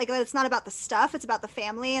 though, right? Like, it's not about the stuff; it's about the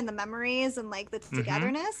family and the memories and like the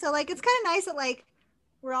togetherness. So, like, it's kind of nice that like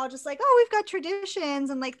we're all just like, oh, we've got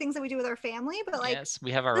traditions and like things that we do with our family, but like, yes,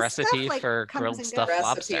 we have our this stuff, recipe like, for comes grilled and stuffed goes.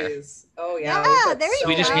 lobster. Recipes. Oh yeah. Yeah, we've got there you so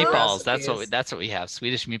Swedish go. many meatballs. That's recipes. what we have.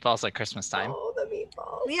 Swedish meatballs at Christmas time. Oh, the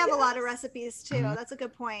meatballs. We have a lot of yes. recipes too. Mhm. That's a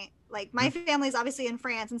good point. Like my family's obviously in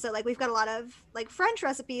France, and so like we've got a lot of like French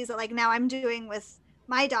recipes that like now I'm doing with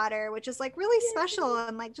my daughter, which is like really special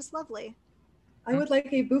and like just lovely. I would like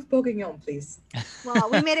a boeuf bourguignon, please. Well,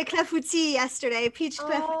 we made a clafoutis yesterday, peach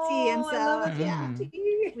clafoutis, and I love so a yeah,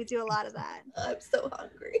 clafoutis. we do a lot of that. I'm so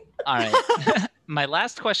hungry. All right. My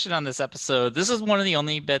last question on this episode. This is one of the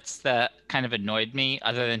only bits that kind of annoyed me,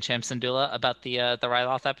 other than Chimps and Dula, about the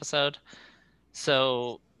Ryloth episode.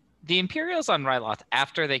 So, the Imperials on Ryloth,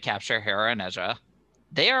 after they capture Hera and Ezra,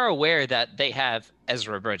 they are aware that they have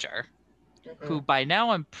Ezra Bridger, who by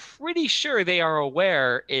now I'm pretty sure they are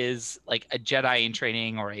aware is like a Jedi in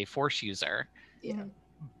training or a Force user. Yeah.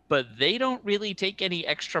 But they don't really take any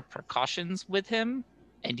extra precautions with him.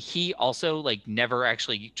 And he also like never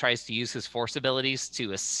actually tries to use his Force abilities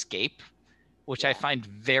to escape, which I find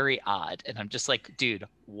very odd. And I'm just like, dude,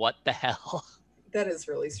 what the hell? That is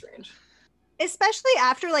really strange. Especially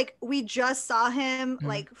after like we just saw him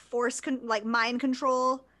like like mind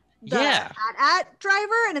control the AT-AT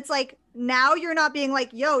driver, and it's like now you're not being like,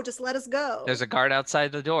 yo, just let us go. There's a guard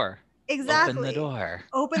outside the door. Exactly. Open the door.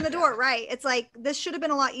 Open the door, right. It's like this should have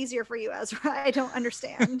been a lot easier for you, Ezra. I don't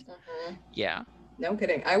understand. Yeah. No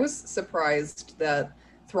kidding. I was surprised that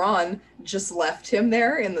Thrawn just left him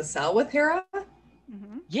there in the cell with Hera.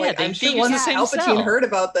 Yeah, Like, they I'm sure use once the same Palpatine cell. heard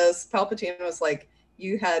about this, Palpatine was like,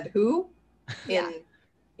 "You had who Yeah.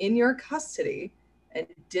 in your custody, and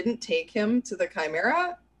didn't take him to the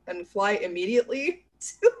Chimera and fly immediately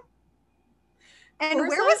to." And Where's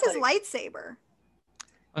where was that, his like- lightsaber?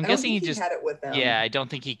 I'm I don't guessing he think just had it with him. Yeah, I don't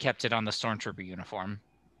think he kept it on the stormtrooper uniform.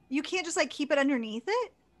 You can't just like keep it underneath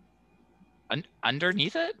it?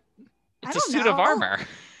 Underneath it? I It's a don't suit of know. armor.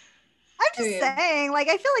 I'm just saying, like,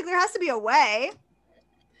 I feel like there has to be a way.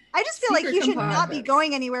 I just feel like Secret he should not be compartments.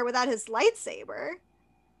 going anywhere without his lightsaber.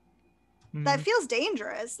 That Mhm. feels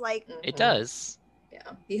dangerous. Like, It Mhm. does.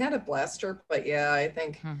 Yeah, he had a blaster, but yeah, I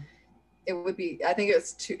think Hmm. it would be. I think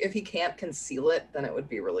it's too. If he can't conceal it, then it would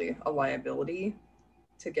be really a liability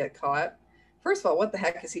to get caught. First of all, what the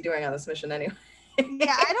heck is he doing on this mission anyway?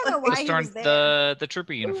 yeah, I don't know why he was there. The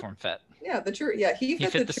trooper uniform fit. Yeah, the true. Yeah, he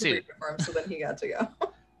fit fit the the trooper suit. uniform, so then he got to go.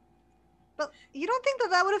 But you don't think that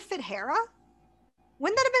that would have fit Hera?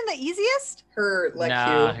 Wouldn't that have been the easiest? Her Lecu.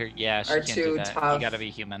 Nah, she are can't too do that. You tough. gotta be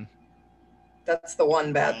human. That's the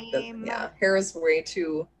one bad. Lame. Yeah, hair is way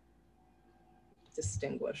too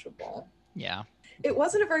distinguishable. Yeah. It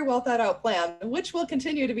wasn't a very well thought out plan, which will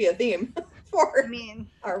continue to be a theme for I mean,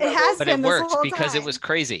 our it has But been it this worked whole because it time. was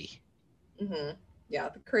crazy. Mm-hmm. Yeah,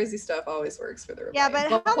 the crazy stuff always works for the rebellion. Yeah, but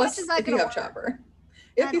how much plus, is that if you gonna have work? Chopper?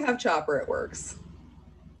 If you have Chopper, it works.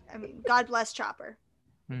 I mean, God bless Chopper.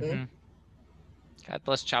 Mm-hmm. God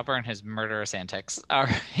bless Chopper and his murderous antics. All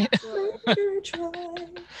right.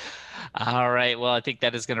 All right. Well, I think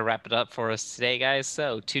that is going to wrap it up for us today, guys.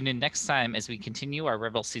 So tune in next time as we continue our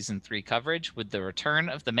Rebel Season 3 coverage with the return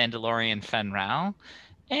of the Mandalorian Fen Rao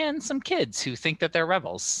and some kids who think that they're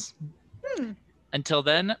rebels. Until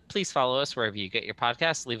then, please follow us wherever you get your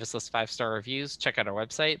podcasts. Leave us those 5-star reviews. Check out our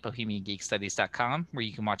website, bohemiangeekstudies.com, where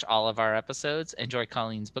you can watch all of our episodes. Enjoy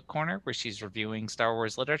Colleen's Book Corner, where she's reviewing Star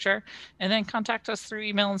Wars literature. And then contact us through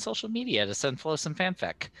email and social media to send Flo some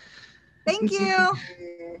fanfic. Thank you.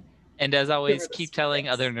 And as always, keep telling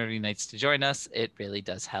other nerdy knights to join us. It really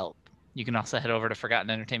does help. You can also head over to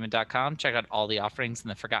ForgottenEntertainment.com. Check out all the offerings in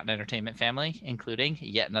the Forgotten Entertainment family, including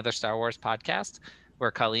yet another Star Wars podcast, where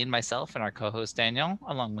Colleen, myself, and our co-host Daniel,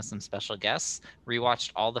 along with some special guests,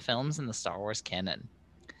 rewatched all the films in the Star Wars canon.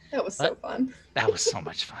 That was so fun. That was so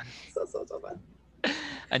much fun. So fun.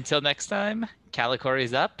 Until next time,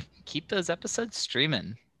 Calicori's up. Keep those episodes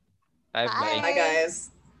streaming. Bye-bye. Bye, guys.